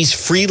 McKee's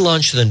free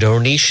lunch and the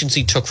donations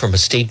he took from a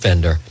state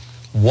vendor,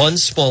 one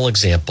small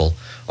example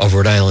of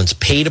Rhode Island's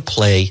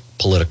pay-to-play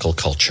political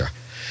culture.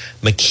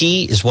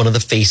 McKee is one of the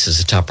faces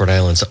atop Rhode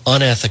Island's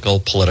unethical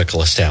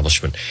political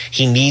establishment.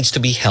 He needs to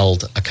be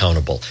held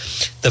accountable.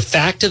 The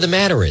fact of the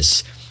matter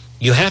is,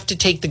 you have to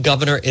take the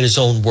governor at his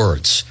own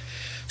words.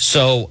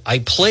 So I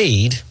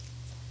played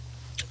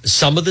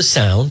some of the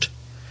sound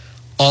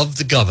of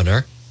the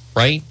governor,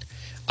 right?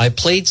 I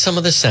played some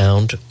of the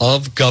sound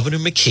of Governor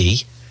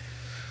McKee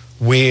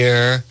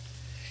where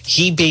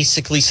he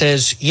basically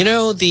says, you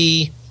know,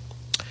 the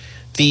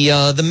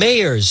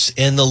mayors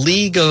and the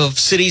League of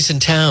Cities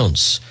and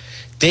Towns,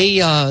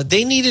 they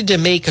needed to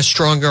make a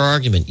stronger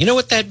argument. You know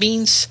what that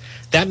means?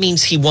 That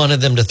means he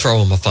wanted them to throw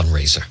him a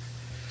fundraiser.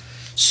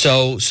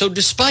 So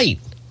despite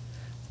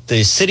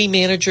the city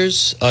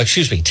managers,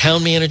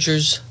 town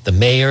managers, the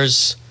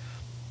mayors,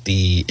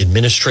 the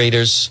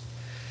administrators,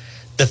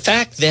 the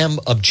fact them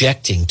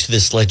objecting to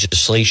this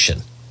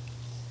legislation,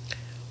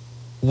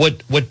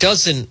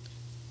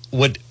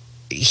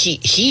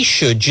 he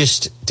should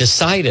just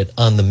decide it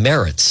on the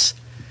merits.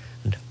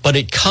 But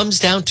it comes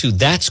down to,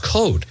 that's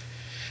code.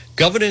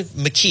 Governor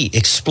McKee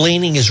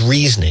explaining his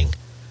reasoning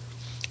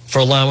for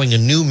allowing a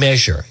new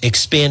measure,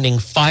 expanding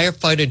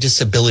firefighter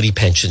disability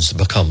pensions to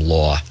become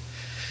law,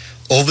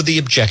 over the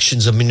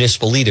objections of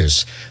municipal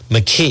leaders.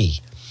 McKee,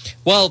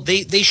 well,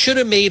 they should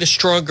have made a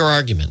stronger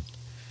argument,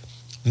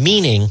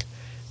 meaning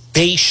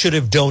they should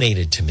have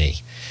donated to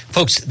me.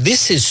 Folks,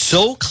 this is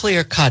so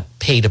clear-cut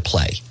pay to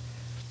play.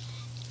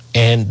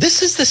 And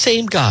this is the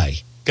same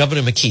guy,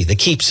 Governor McKee, that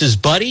keeps his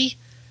buddy,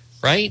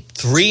 right,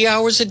 3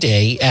 hours a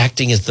day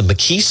acting as the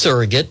McKee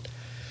surrogate.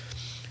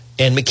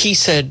 And McKee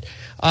said,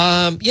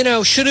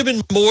 should have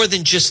been more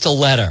than just a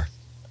letter.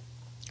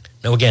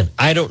 Now, again,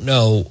 I don't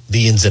know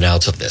the ins and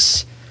outs of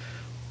this,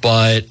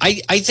 but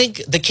I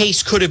think the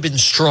case could have been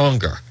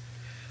stronger.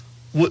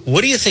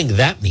 What do you think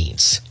that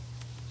means?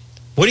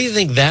 What do you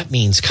think that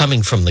means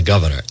coming from the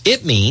governor?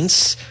 It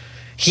means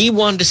he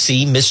wanted to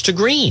see Mr.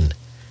 Green.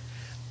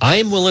 I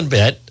am willing to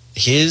bet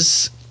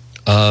his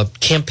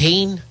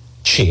campaign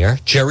chair,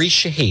 Jerry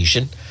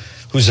Shahazian,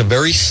 who's a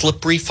very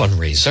slippery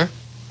fundraiser.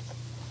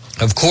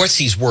 Of course,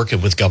 he's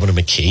working with Governor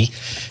McKee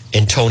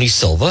and Tony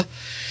Silva,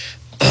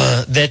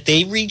 that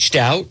they reached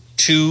out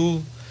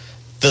to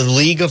the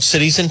League of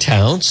Cities and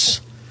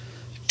Towns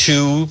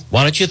to,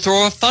 why don't you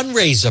throw a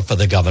fundraiser for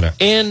the governor?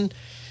 And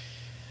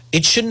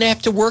it shouldn't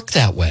have to work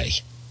that way.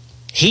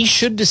 He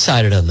should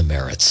decide it on the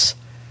merits.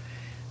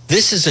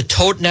 This is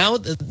now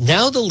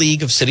the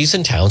League of Cities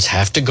and Towns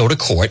have to go to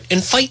court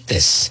and fight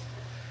this,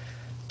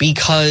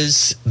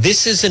 because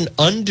this is an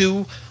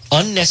undue,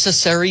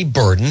 unnecessary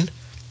burden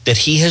that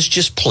he has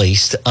just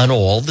placed on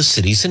all the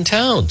cities and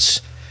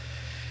towns.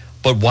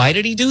 But why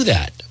did he do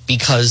that?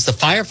 Because the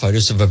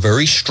firefighters have a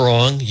very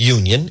strong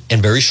union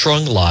and very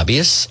strong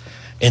lobbyists,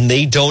 and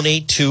they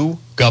donate to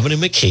Governor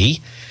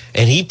McKee,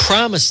 and he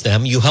promised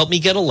them, you help me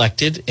get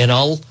elected, and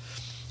I'll,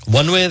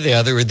 one way or the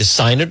other, either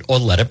sign it or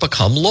let it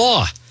become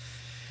law.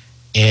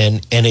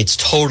 And it's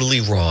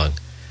totally wrong.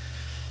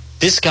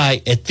 This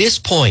guy, at this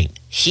point,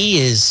 he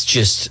is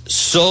just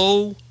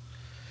so...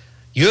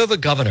 You have a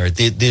governor,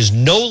 there's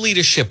no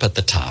leadership at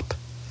the top.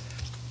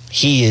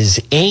 He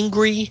is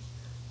angry.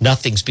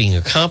 Nothing's being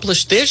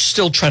accomplished. They're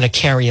still trying to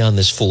carry on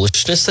this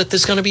foolishness that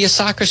there's going to be a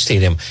soccer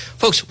stadium.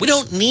 Folks, we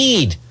don't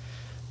need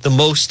the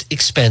most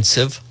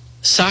expensive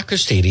soccer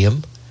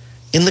stadium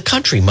in the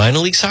country, minor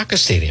league soccer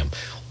stadium.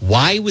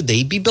 Why would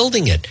they be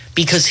building it?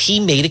 Because he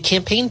made a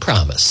campaign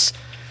promise.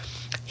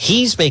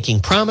 He's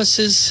making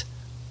promises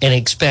and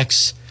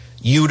expects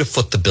you to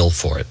foot the bill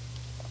for it.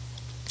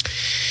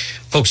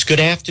 Folks, good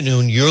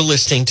afternoon. You're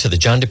listening to the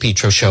John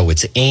DePetro Show.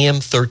 It's AM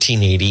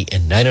 1380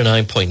 and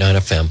 99.9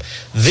 FM.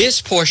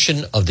 This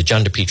portion of the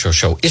John DePetro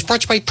Show is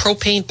brought to you by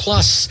Propane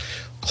Plus.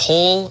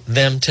 Call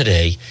them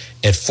today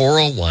at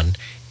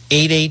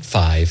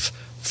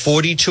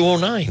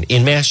 401-885-4209.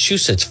 In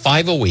Massachusetts,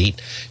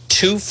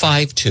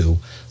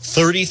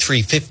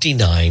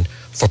 508-252-3359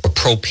 for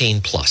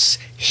Propane Plus.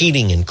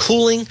 Heating and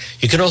cooling.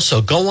 You can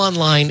also go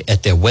online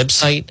at their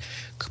website,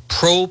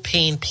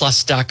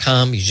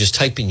 propaneplus.com. You just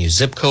type in your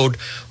zip code,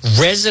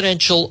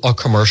 residential or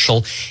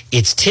commercial.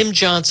 It's Tim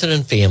Johnson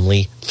and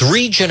family,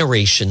 3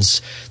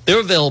 generations. They're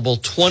available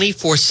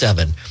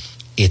 24/7.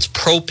 It's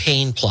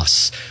Propane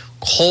Plus.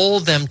 Call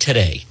them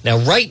today. Now,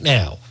 right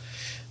now,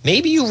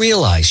 maybe you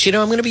realize,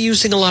 I'm going to be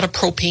using a lot of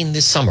propane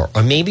this summer,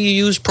 or maybe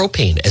you use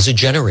propane as a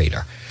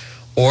generator,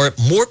 or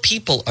more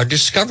people are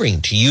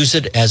discovering to use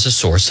it as a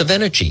source of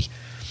energy.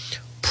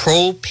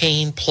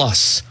 Propane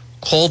Plus.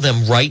 Call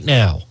them right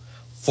now.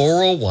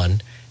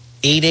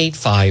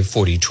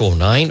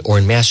 401-885-4209, or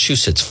in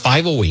Massachusetts,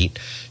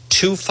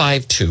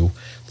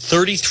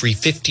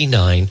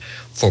 508-252-3359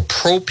 for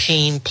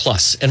Propane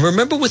Plus. And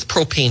remember, with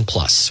Propane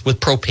Plus, with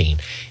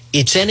propane,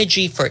 it's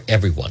energy for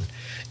everyone,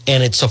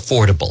 and it's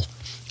affordable,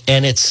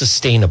 and it's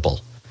sustainable,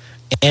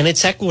 and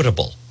it's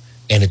equitable,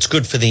 and it's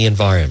good for the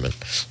environment.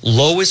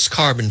 Lowest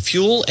carbon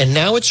fuel, and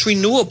now it's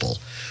renewable.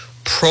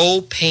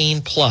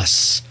 Propane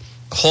Plus.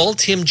 Call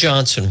Tim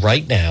Johnson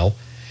right now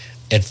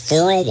at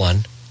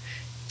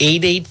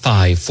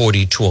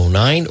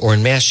 401-885-4209, or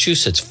in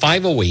Massachusetts,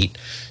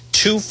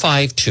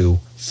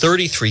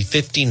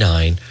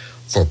 508-252-3359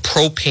 for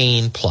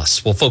Propane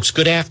Plus. Well, folks,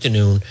 good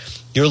afternoon.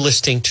 You're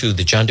listening to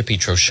the John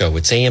DePetro Show.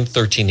 It's AM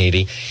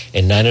 1380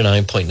 and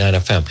 99.9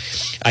 FM.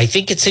 I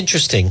think it's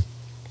interesting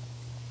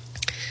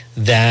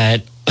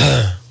that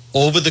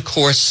over the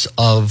course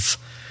of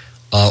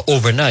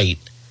overnight,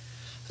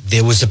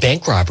 there was a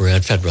bank robbery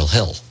on Federal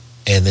Hill.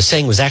 And the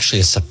saying was actually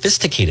a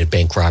sophisticated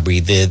bank robbery,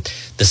 the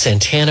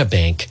Santana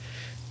Bank,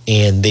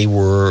 and they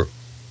were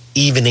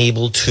even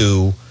able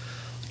to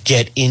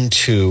get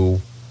into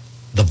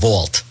the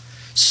vault.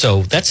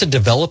 So that's a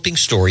developing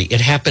story.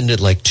 It happened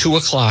at like 2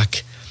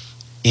 o'clock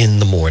in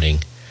the morning,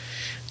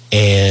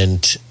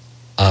 and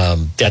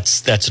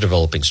that's a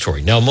developing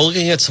story. Now I'm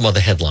looking at some other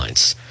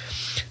headlines.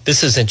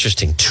 This is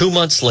interesting. 2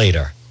 months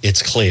later,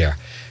 it's clear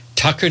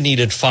Tucker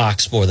needed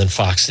Fox more than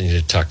Fox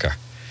needed Tucker.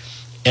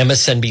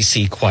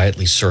 MSNBC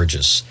quietly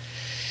surges.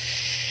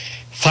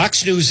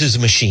 Fox News is a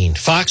machine.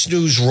 Fox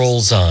News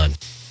rolls on.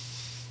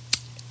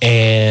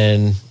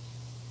 And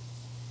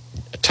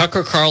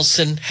Tucker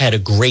Carlson had a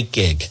great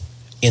gig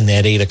in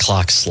that 8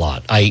 o'clock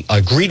slot. I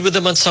agreed with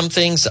him on some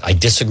things. I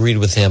disagreed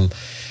with him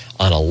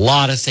on a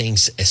lot of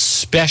things,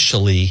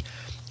 especially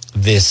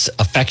this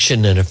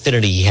affection and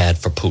affinity he had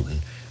for Putin.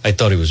 I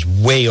thought he was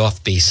way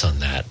off base on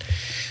that.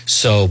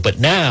 So, but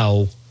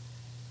now,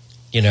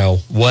 you know,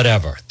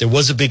 whatever. There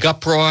was a big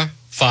uproar.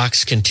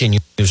 Fox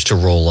continues to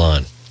roll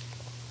on.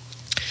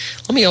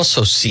 Let me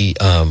also see,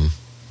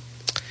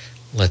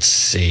 let's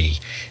see.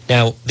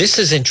 Now, this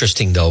is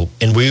interesting, though,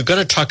 and we're going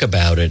to talk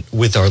about it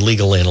with our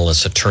legal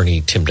analyst,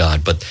 attorney Tim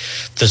Dodd, but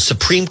the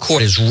Supreme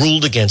Court has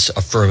ruled against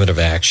affirmative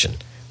action.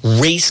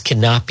 Race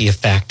cannot be a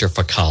factor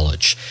for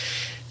college.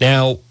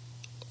 Now,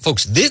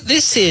 folks,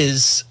 this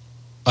is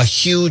a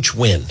huge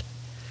win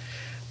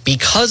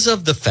because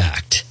of the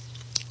fact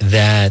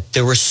that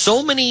there were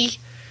so many,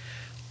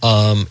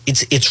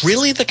 it's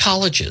really the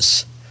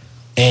colleges,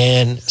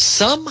 and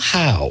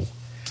somehow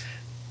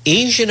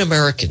Asian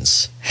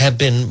Americans have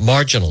been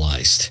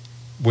marginalized,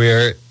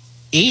 where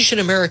Asian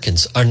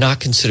Americans are not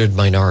considered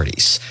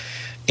minorities.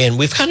 And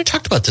we've kind of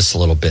talked about this a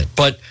little bit,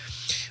 but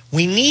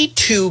we need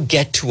to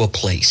get to a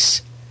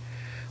place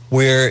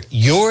where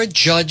you're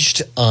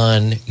judged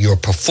on your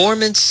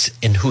performance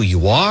and who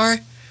you are.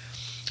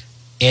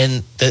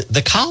 And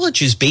the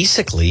colleges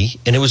basically,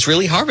 and it was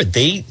really Harvard,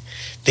 they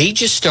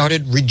just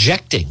started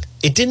rejecting.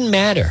 It didn't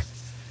matter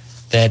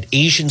that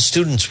Asian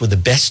students were the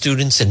best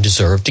students and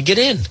deserved to get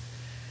in.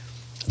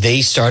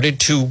 They started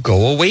to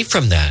go away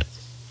from that.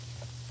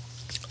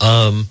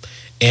 And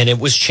it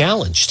was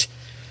challenged.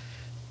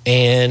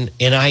 And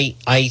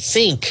I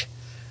think,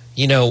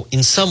 you know,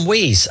 in some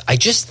ways, I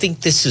just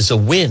think this is a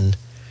win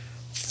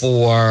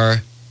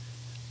for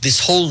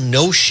this whole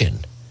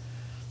notion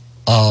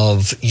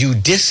of you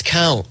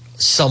discount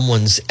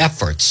someone's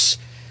efforts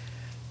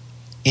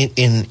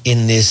in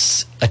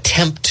this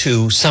attempt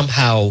to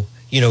somehow,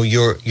 you know,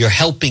 you're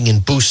helping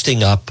and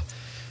boosting up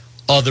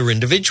other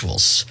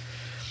individuals.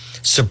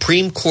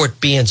 Supreme Court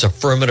bans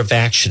affirmative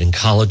action in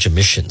college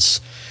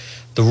admissions.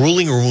 The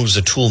ruling removes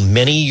a tool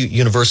many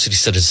universities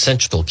said is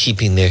essential,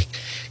 keeping their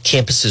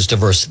campuses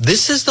diverse.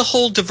 This is the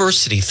whole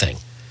diversity thing.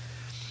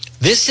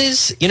 This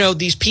is, you know,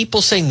 these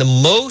people saying the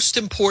most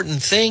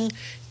important thing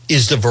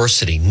is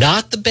diversity,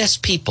 not the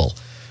best people.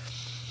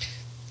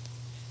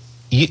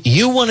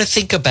 You want to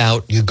think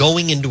about, you're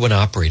going into an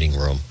operating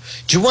room.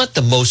 Do you want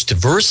the most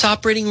diverse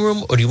operating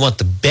room, or do you want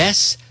the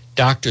best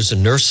doctors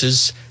and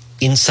nurses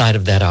inside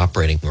of that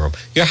operating room?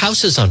 Your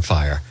house is on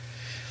fire.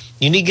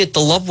 You need to get the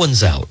loved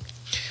ones out.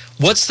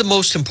 What's the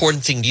most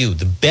important thing to you?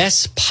 The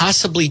best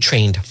possibly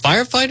trained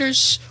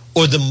firefighters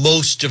or the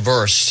most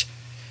diverse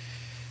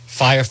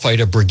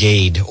firefighter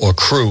brigade or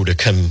crew to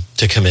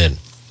come in?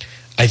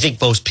 I think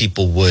most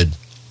people would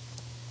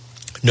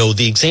know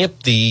the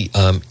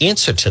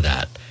answer to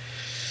that.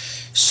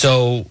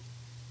 So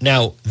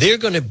now they're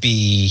going to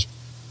be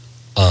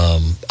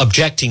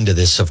objecting to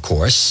this, of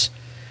course,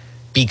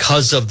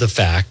 because of the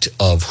fact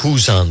of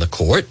who's on the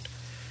court.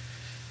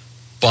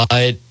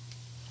 But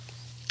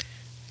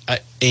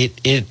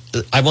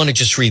I want to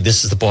just read,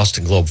 this is the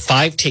Boston Globe,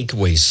 5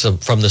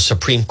 takeaways from the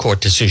Supreme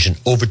Court decision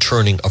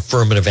overturning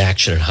affirmative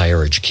action in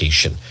higher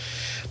education.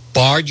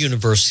 Barred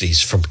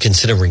universities from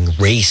considering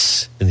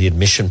race in the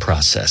admission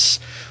process.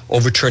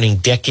 Overturning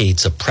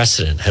decades of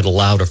precedent had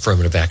allowed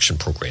affirmative action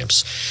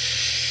programs.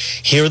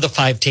 Here are the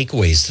 5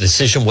 takeaways. The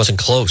decision wasn't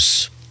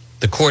close.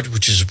 The court,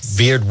 which is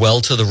veered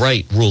well to the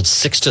right, ruled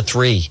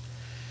 6-3.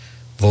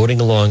 Voting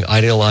along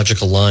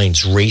ideological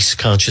lines,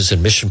 race-conscious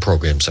admission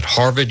programs at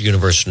Harvard,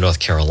 University of North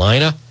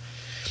Carolina.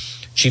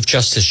 Chief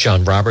Justice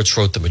John Roberts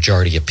wrote the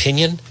majority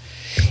opinion.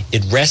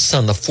 It rests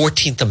on the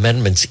 14th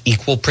Amendment's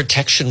Equal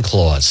Protection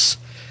Clause.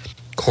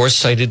 Court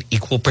cited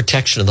equal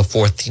protection in the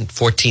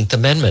 14th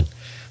Amendment.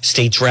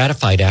 States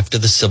ratified after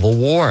the Civil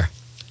War.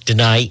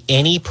 Deny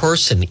any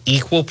person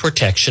equal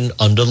protection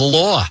under the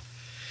law.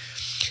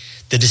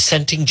 The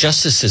dissenting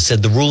justices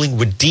said the ruling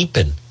would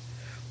deepen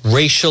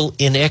racial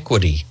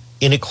inequality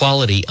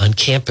on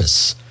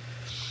campus.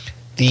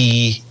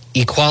 The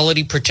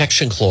Equality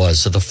Protection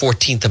Clause of the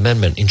 14th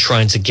Amendment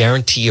enshrines a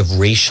guarantee of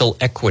racial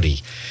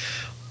equity.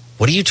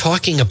 What are you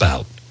talking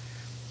about?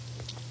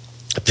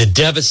 The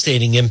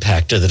devastating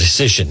impact of the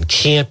decision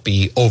can't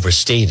be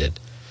overstated.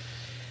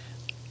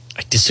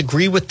 I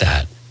disagree with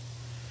that.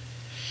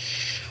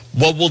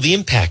 What will the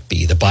impact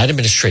be? The Biden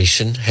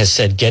administration has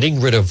said getting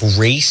rid of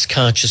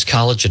race-conscious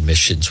college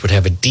admissions would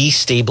have a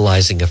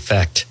destabilizing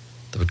effect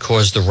that would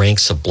cause the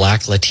ranks of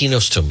black Latino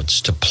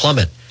students to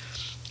plummet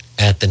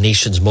at the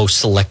nation's most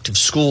selective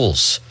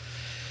schools.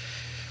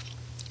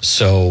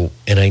 So,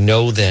 and I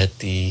know that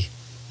the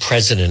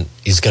president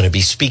is going to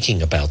be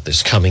speaking about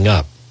this coming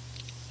up.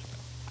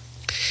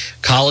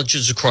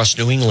 Colleges across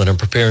New England are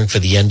preparing for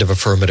the end of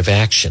affirmative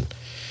action.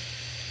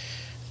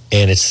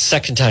 And it's the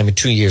second time in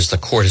 2 years the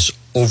court has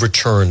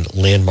overturned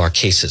landmark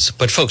cases.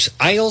 But folks,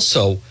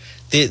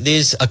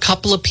 there's a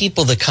couple of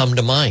people that come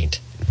to mind.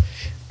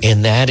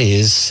 And that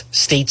is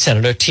State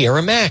Senator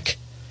Tiara Mack.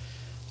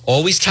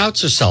 Always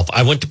touts herself.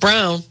 I went to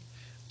Brown.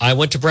 I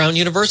went to Brown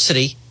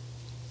University.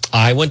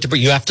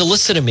 You have to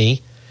listen to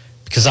me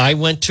because I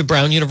went to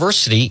Brown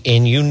University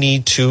and you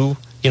need to,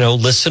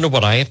 listen to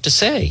what I have to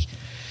say.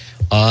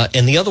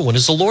 And the other one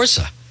is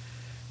Elorza,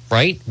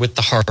 right? With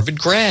the Harvard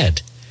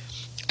grad.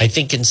 I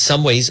think in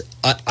some ways,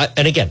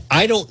 and again,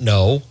 I don't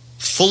know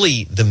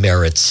fully the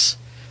merits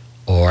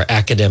or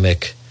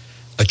academic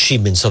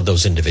achievements of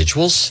those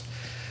individuals,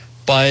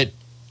 but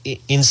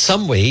in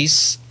some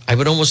ways, I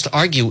would almost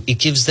argue it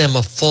gives them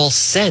a false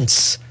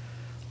sense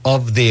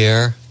of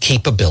their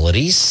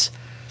capabilities.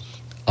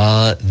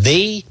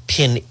 They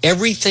pin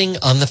everything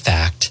on the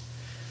fact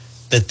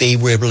that they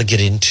were able to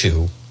get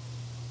into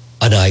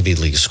an Ivy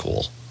League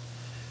school.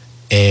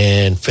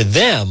 And for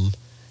them,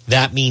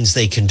 that means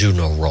they can do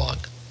no wrong.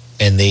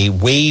 And they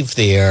wave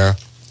their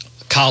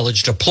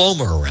college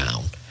diploma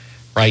around,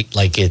 right?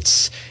 Like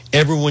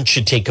everyone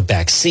should take a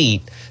back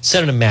seat.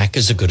 Senator Mack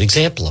is a good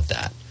example of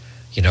that.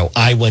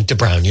 I went to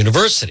Brown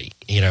University.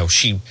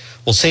 She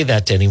will say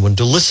that to anyone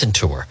to listen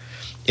to her.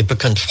 It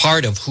becomes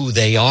part of who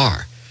they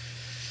are.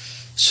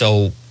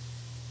 So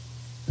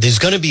there's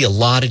going to be a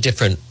lot of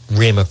different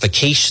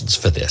ramifications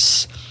for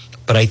this.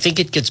 But I think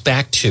it gets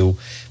back to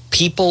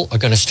people are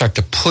going to start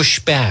to push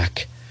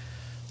back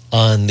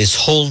on this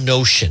whole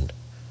notion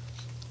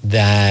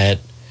that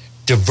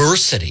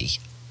diversity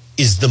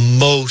is the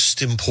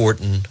most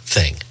important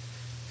thing.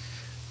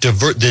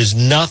 There's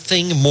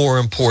nothing more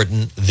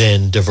important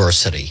than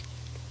diversity.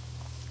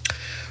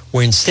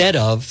 Where instead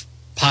of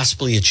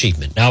possibly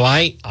achievement. Now,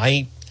 I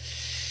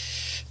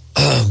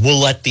will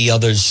let the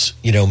others,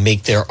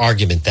 make their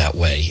argument that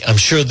way. I'm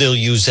sure they'll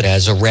use it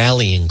as a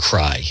rallying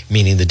cry,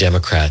 meaning the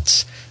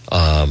Democrats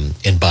and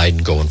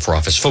Biden going for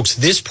office. Folks,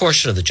 this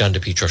portion of the John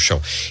DePetro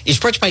Show is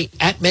brought to you by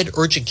AtMed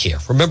Urgent Care.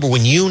 Remember,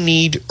 when you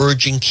need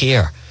urgent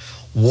care,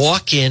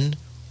 walk in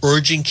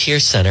Urgent Care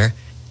Center,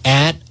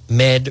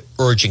 AtMed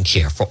Urgent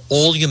Care, for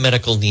all your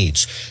medical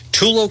needs.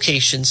 2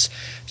 locations,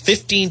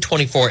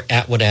 1524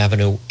 Atwood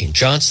Avenue in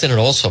Johnston, and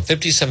also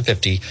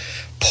 5750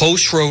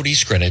 Post Road,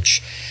 East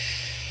Greenwich.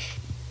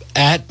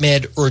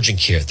 AtMed Urgent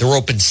Care. They're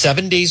open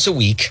 7 days a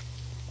week.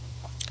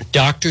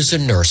 Doctors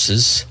and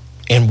nurses.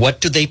 And what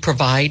do they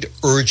provide?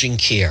 Urgent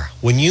care.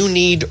 When you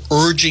need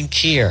urgent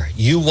care,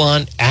 you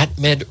want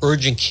AtMed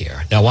Urgent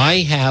Care. Now,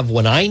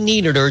 when I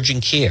needed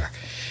urgent care,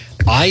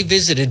 I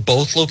visited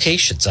both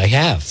locations. I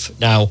have.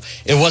 Now,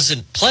 it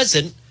wasn't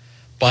pleasant,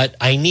 but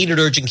I needed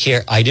urgent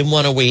care. I didn't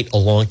want to wait a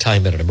long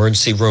time in an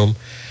emergency room.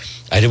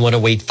 I didn't want to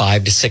wait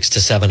 5 to 6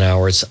 to 7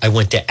 hours. I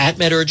went to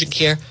AtMed Urgent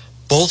Care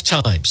both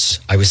times.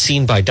 I was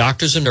seen by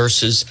doctors and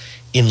nurses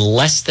in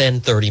less than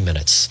 30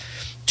 minutes.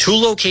 2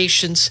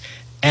 locations,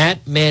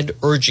 AtMed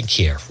Urgent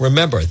Care.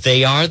 Remember,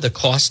 they are the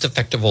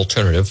cost-effective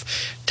alternative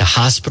to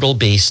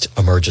hospital-based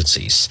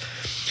emergencies.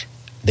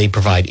 They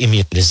provide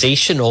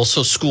immunization,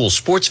 also school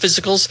sports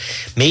physicals.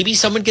 Maybe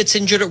someone gets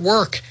injured at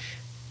work.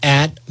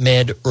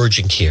 AtMed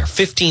Urgent Care,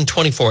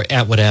 1524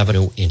 Atwood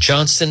Avenue in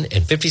Johnston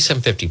and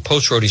 5750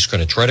 Post Road, East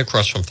Greenwich, right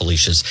across from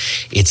Felicia's.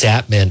 It's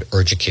AtMed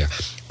Urgent Care.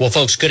 Well,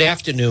 folks, good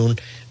afternoon.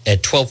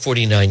 At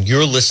 12:49,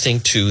 you're listening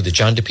to the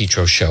John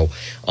DePetro Show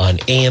on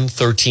AM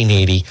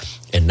 1380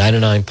 and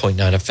 99.9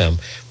 FM.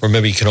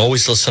 Remember, you can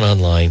always listen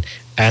online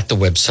at the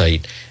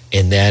website,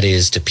 and that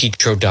is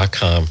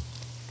DePetro.com.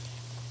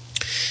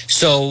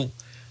 So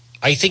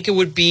I think it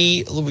would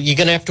be, you're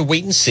going to have to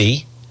wait and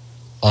see.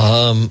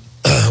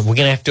 We're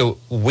going to have to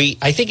wait.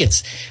 I think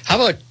how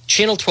about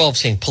Channel 12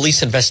 saying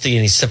police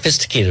investigating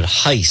sophisticated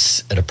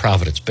heists at a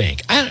Providence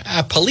bank?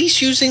 Are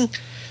police using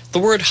the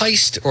word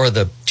heist or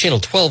the Channel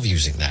 12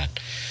 using that?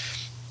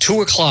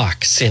 2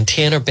 o'clock,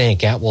 Santana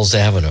Bank, Atwells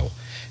Avenue.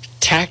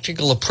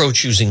 Tactical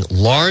approach using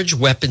large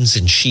weapons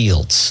and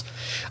shields.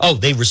 Oh,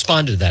 they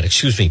responded to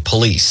that,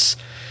 police.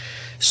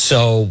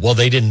 So,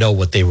 they didn't know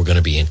what they were going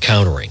to be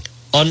encountering.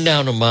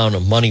 Unknown amount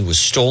of money was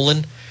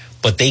stolen,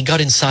 but they got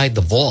inside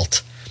the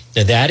vault.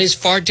 Now, that is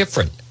far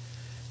different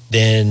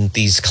than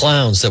these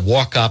clowns that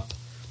walk up,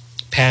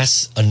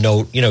 pass a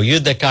note. You're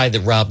that guy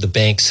that robbed the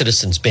bank,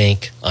 Citizens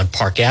Bank on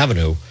Park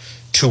Avenue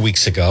 2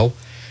 weeks ago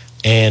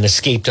and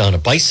escaped on a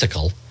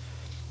bicycle.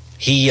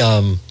 He,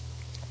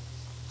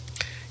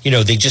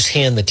 they just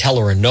hand the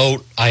teller a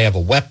note. I have a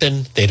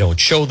weapon. They don't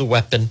show the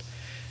weapon.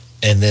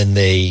 And then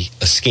they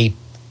escape.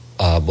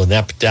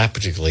 That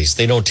particular case,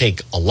 they don't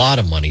take a lot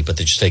of money, but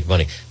they just take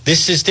money.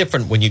 This is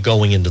different when you're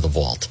going into the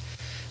vault.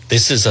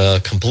 This is a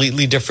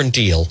completely different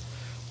deal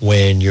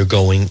when you're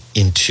going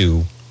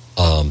into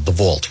the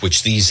vault,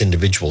 which these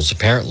individuals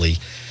apparently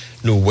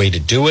knew a way to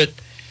do it.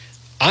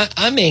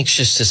 I'm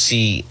anxious to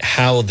see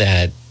how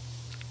that.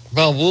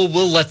 Well,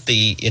 we'll let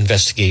the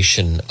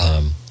investigation.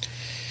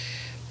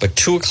 But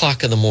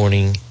 2:00 in the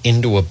morning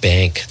into a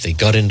bank, they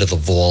got into the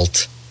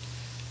vault.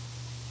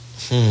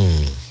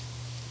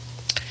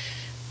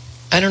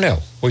 I don't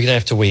know. We're gonna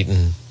have to wait,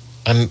 and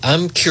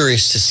I'm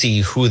curious to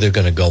see who they're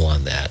gonna go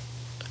on that.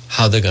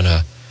 How they're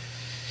gonna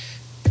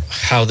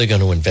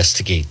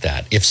investigate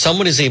that. If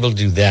someone is able to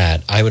do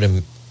that, I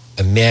would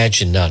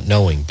imagine, not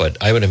knowing, but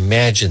I would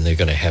imagine they're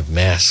going to have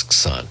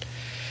masks on.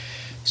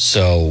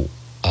 So,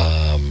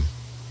 and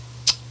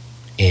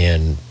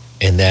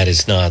that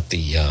is not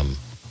the,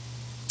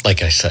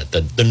 like I said,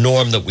 the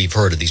norm that we've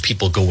heard of. These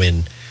people go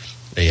in,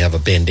 they have a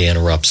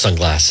bandana up,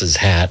 sunglasses,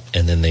 hat,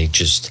 and then they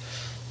just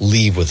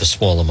leave with a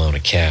small amount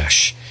of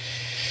cash.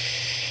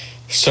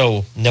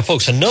 So now,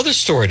 folks, another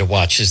story to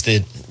watch is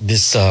that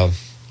this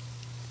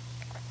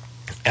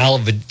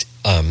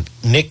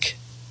Nick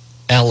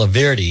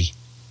Alaverdi,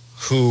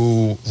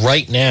 who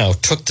right now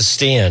took the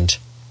stand,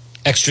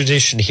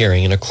 extradition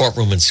hearing in a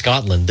courtroom in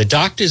Scotland. The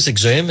doctors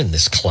examined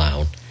this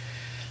clown,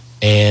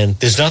 and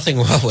there's nothing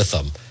wrong with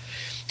him.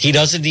 He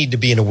doesn't need to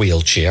be in a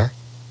wheelchair.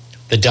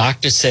 The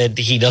doctor said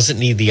he doesn't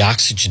need the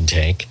oxygen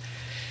tank.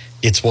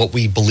 It's what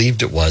we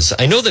believed it was.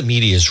 I know the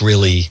media has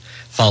really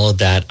followed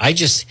that.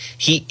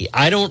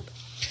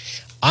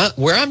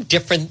 Where I'm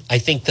different, I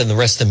think, than the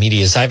rest of the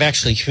media is I've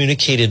actually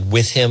communicated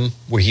with him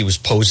where he was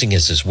posing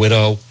as his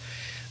widow.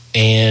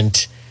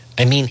 And,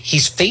 I mean,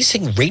 he's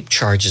facing rape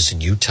charges in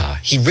Utah.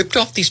 He ripped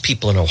off these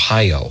people in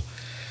Ohio.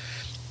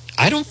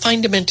 I don't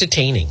find him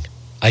entertaining.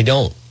 I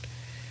don't.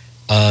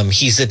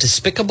 He's a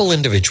despicable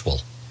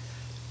individual.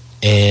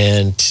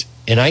 And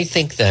I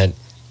think that,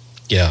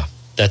 yeah,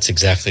 that's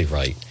exactly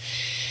right.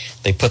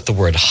 They put the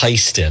word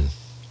heist in.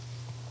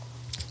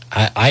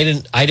 I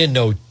didn't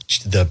know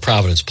the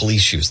Providence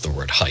police used the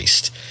word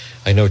heist.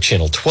 I know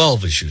Channel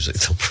 12 is using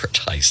the word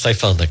heist. I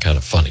found that kind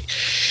of funny.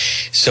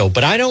 So,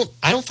 but I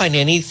don't find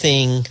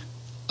anything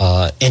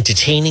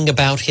entertaining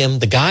about him.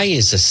 The guy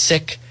is a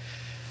sick,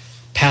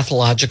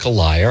 pathological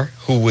liar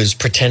who was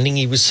pretending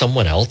he was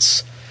someone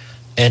else.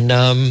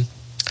 And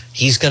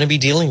he's going to be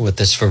dealing with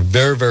this for a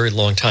very, very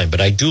long time. But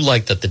I do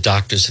like that the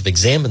doctors have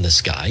examined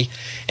this guy.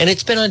 And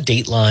it's been on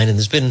Dateline. And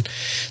there's been,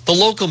 the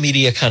local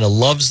media kind of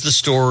loves the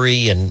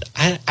story. And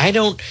I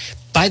don't,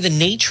 by the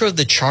nature of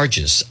the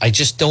charges, I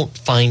just don't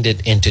find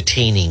it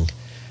entertaining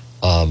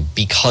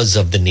because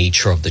of the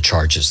nature of the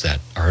charges that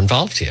are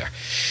involved here.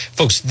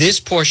 Folks, this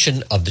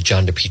portion of the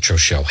John DePetro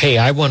Show, hey,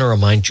 I want to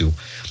remind you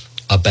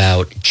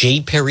about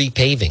J. Perry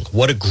Paving.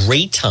 What a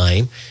great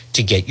time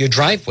to get your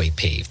driveway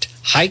paved.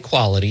 High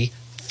quality,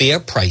 fair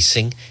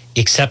pricing,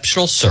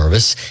 exceptional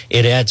service.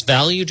 It adds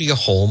value to your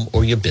home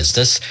or your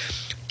business.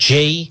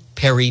 J.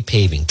 Perry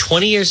Paving,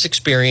 20 years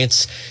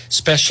experience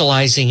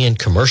specializing in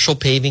commercial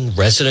paving,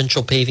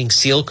 residential paving,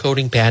 seal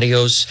coating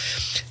patios.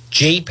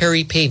 J.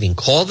 Perry Paving.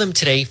 Call them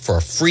today for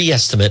a free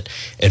estimate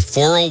at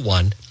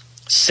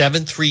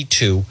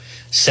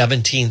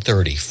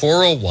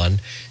 401-732-1730.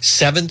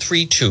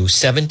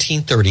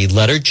 401-732-1730,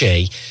 letter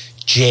J,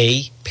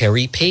 J.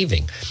 Perry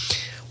Paving.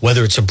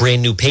 Whether it's a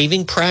brand new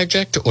paving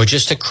project or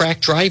just a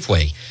cracked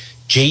driveway,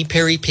 J.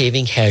 Perry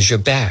Paving has your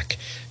back.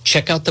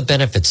 Check out the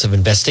benefits of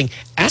investing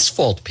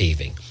asphalt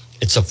paving.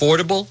 It's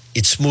affordable,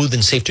 it's smooth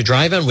and safe to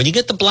drive on. When you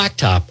get the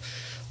blacktop,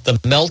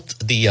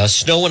 the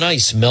snow and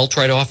ice melt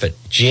right off it.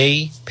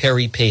 J.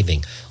 Perry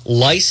Paving.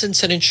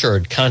 Licensed and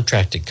insured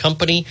contracted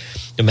company.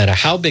 No matter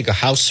how big or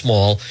how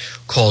small,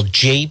 call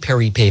J.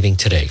 Perry Paving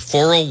today.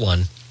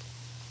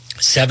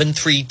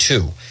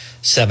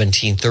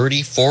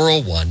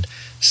 401-732-1730.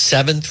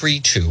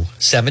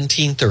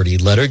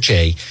 401-732-1730. Letter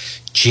J.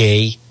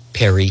 J.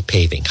 Perry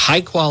Paving.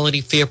 High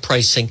quality, fair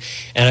pricing.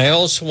 And I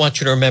also want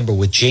you to remember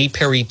with J.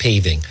 Perry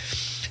Paving,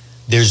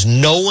 there's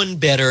no one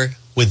better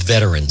with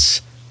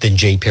veterans than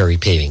J. Perry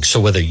Paving. So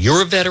whether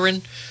you're a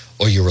veteran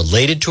or you're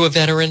related to a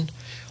veteran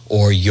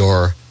or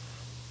your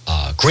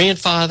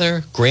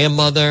grandfather,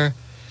 grandmother,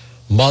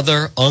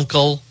 mother,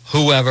 uncle,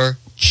 whoever,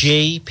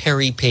 J.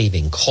 Perry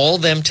Paving. Call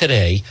them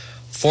today,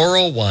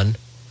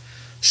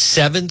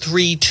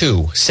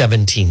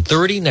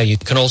 401-732-1730. Now you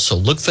can also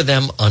look for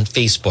them on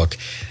Facebook.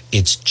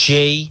 It's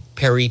J.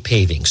 Perry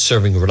Paving,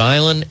 serving Rhode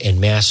Island and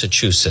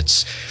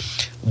Massachusetts.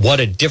 What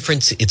a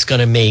difference it's going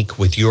to make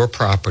with your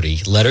property.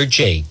 Letter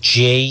J,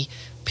 J.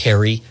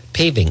 Perry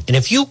Paving. And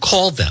if you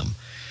call them,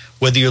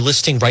 whether you're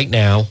listening right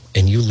now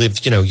and you live,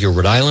 you're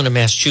Rhode Island or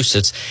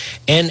Massachusetts,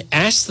 and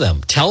ask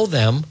them, tell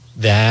them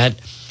that,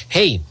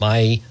 hey,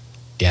 my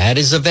dad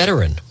is a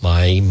veteran,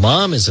 my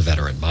mom is a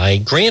veteran, my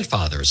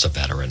grandfather is a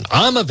veteran,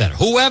 I'm a veteran,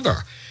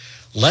 whoever.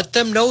 Let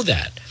them know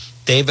that.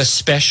 They have a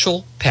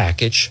special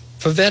package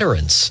for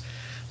veterans.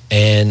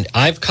 And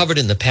I've covered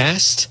in the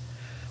past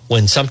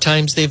when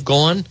sometimes they've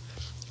gone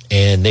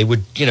and they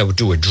would,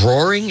 do a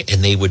drawing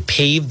and they would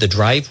pave the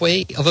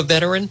driveway of a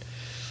veteran,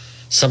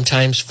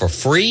 sometimes for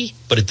free,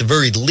 but at the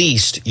very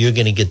least, you're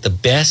going to get the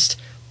best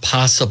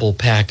possible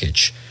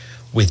package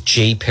with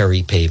J.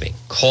 Perry Paving.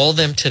 Call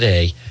them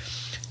today,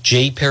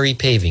 J. Perry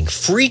Paving.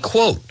 Free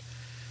quote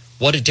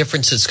what a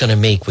difference it's going to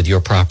make with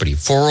your property.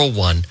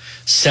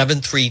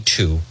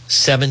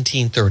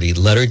 401-732-1730,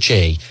 letter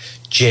J,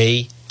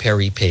 J.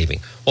 Perry Paving.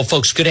 Well,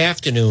 folks, good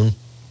afternoon.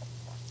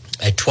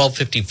 At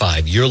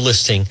 12:55, you're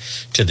listening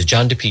to the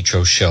John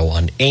DePetro Show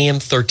on AM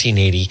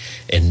 1380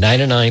 and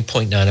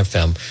 99.9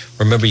 FM.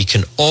 Remember, you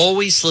can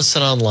always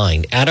listen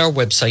online at our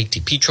website,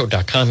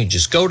 DePetro.com. You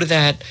just go to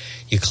that.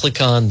 You click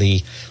on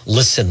the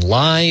Listen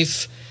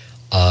Live,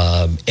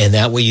 and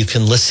that way you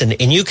can listen.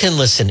 And you can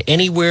listen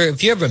anywhere.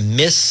 If you ever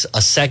miss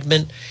a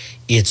segment,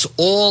 it's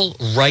all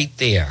right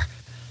there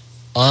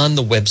on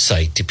the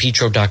website,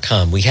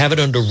 DePetro.com. We have it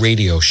under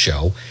Radio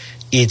Show.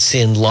 It's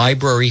in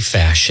library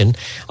fashion.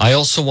 I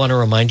also want to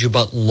remind you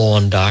about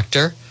Lawn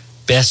Doctor.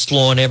 Best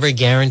lawn ever,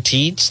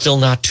 guaranteed. Still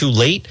not too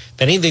late.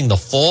 If anything, the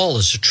fall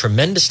is a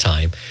tremendous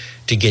time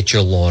to get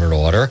your lawn in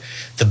order.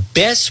 The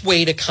best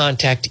way to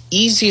contact,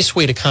 easiest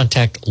way to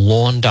contact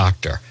Lawn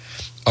Doctor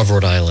of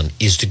Rhode Island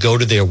is to go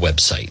to their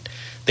website.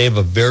 They have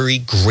a very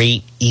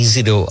great,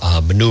 easy to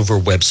maneuver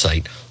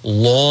website,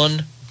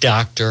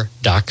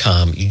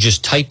 lawndoctor.com. You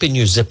just type in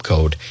your zip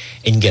code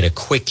and get a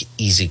quick,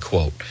 easy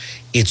quote.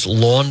 It's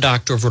Lawn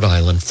Doctor of Rhode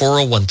Island,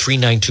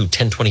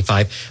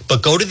 401-392-1025.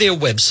 But go to their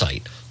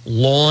website,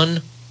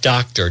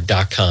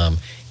 lawndoctor.com,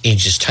 and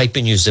just type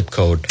in your zip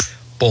code.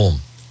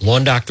 Boom.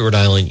 Lawn Doctor Rhode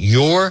Island,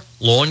 your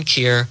lawn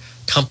care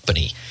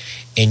company.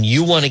 And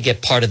you want to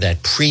get part of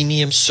that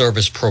premium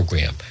service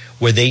program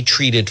where they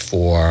treat it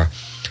for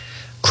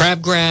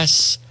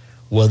crabgrass,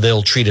 where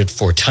they'll treat it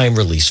for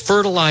time-release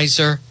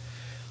fertilizer,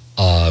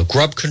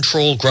 grub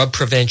control, grub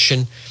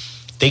prevention.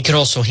 They can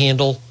also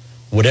handle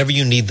whatever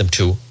you need them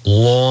to.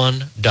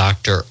 Lawn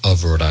Doctor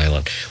of Rhode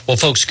Island. Well,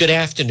 folks, good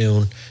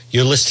afternoon.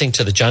 You're listening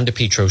to the John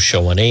DePetro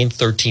Show on AM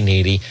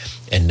 1380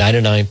 and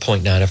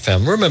 99.9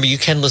 FM. Remember, you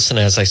can listen,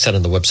 as I said,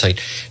 on the website,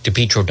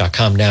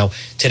 DePetro.com. Now,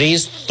 today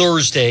is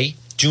Thursday,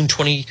 June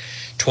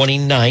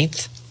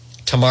 29th.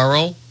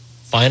 Tomorrow,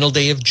 final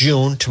day of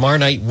June. Tomorrow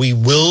night, we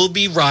will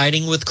be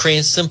riding with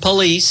Cranston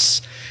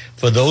Police.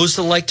 For those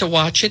that like to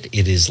watch it,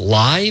 it is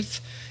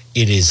live.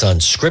 It is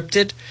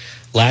unscripted.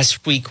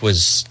 Last week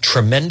was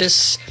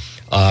tremendous.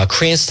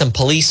 Cranston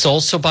Police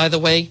also, by the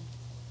way,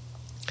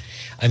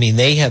 I mean,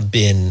 they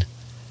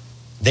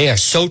are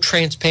so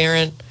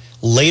transparent.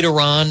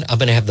 Later on, I'm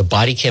going to have the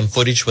body cam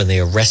footage when they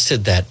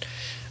arrested that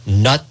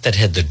nut that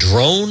had the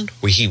drone,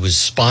 where he was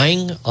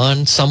spying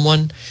on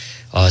someone,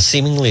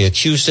 seemingly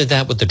accused of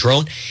that with the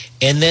drone.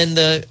 And then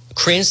the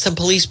Cranston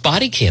Police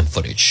body cam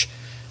footage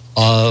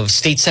of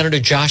State Senator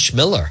Josh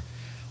Miller.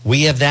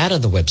 We have that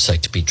on the website,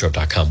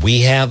 DePetro.com.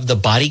 We have the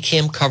body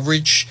cam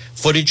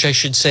footage, I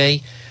should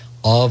say,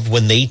 of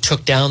when they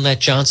took down that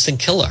Johnston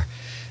killer.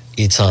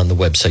 It's on the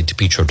website,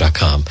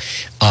 DePetro.com,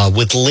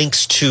 with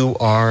links to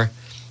our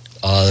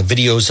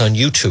videos on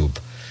YouTube.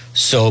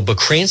 So, but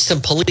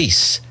Cranston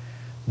Police,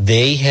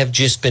 they have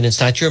just been,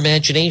 it's not your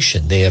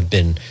imagination, they have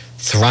been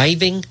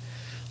thriving.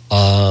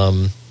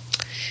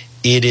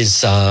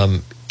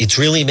 It's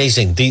really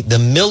amazing. The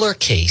Miller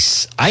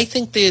case, I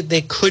think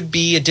there could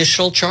be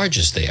additional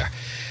charges there.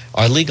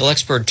 Our legal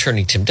expert,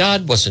 attorney Tim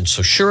Dodd, wasn't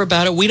so sure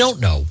about it. We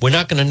don't know. We're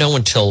not going to know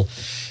until,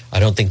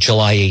 I don't think,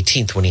 July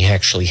 18th, when he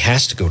actually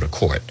has to go to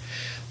court.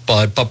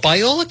 But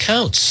by all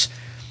accounts,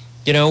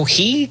 you know,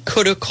 he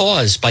could have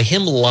caused, by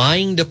him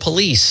lying to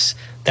police,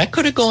 that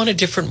could have gone a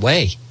different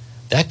way.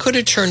 That could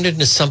have turned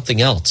into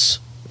something else.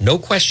 No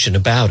question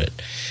about it.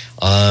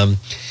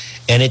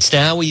 And it's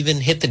now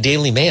even hit the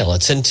Daily Mail.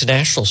 It's an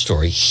international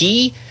story.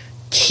 He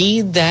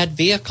keyed that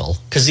vehicle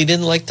because he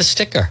didn't like the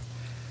sticker,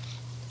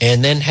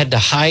 and then had to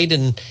hide,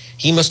 and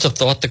he must have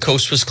thought the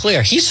coast was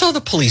clear. He saw the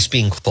police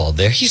being called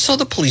there. He saw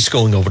the police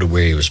going over to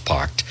where he was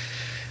parked,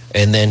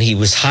 and then he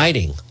was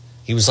hiding.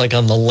 He was like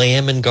on the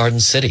lam in Garden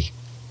City.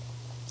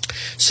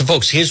 So,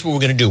 folks, here's what we're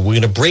going to do. We're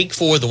going to break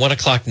for the 1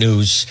 o'clock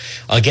news.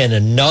 Again,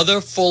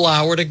 another full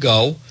hour to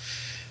go.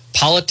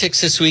 Politics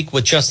this week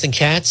with Justin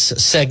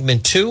Katz,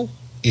 segment 2.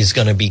 Is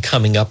going to be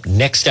coming up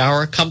next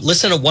hour. Come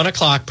listen at 1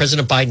 o'clock.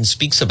 President Biden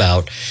speaks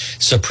about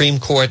Supreme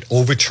Court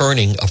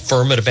overturning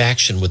affirmative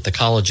action with the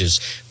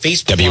colleges.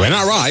 Facebook.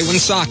 WNRI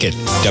Woonsocket,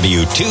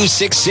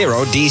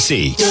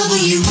 W260DC.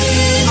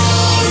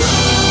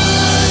 WNRI.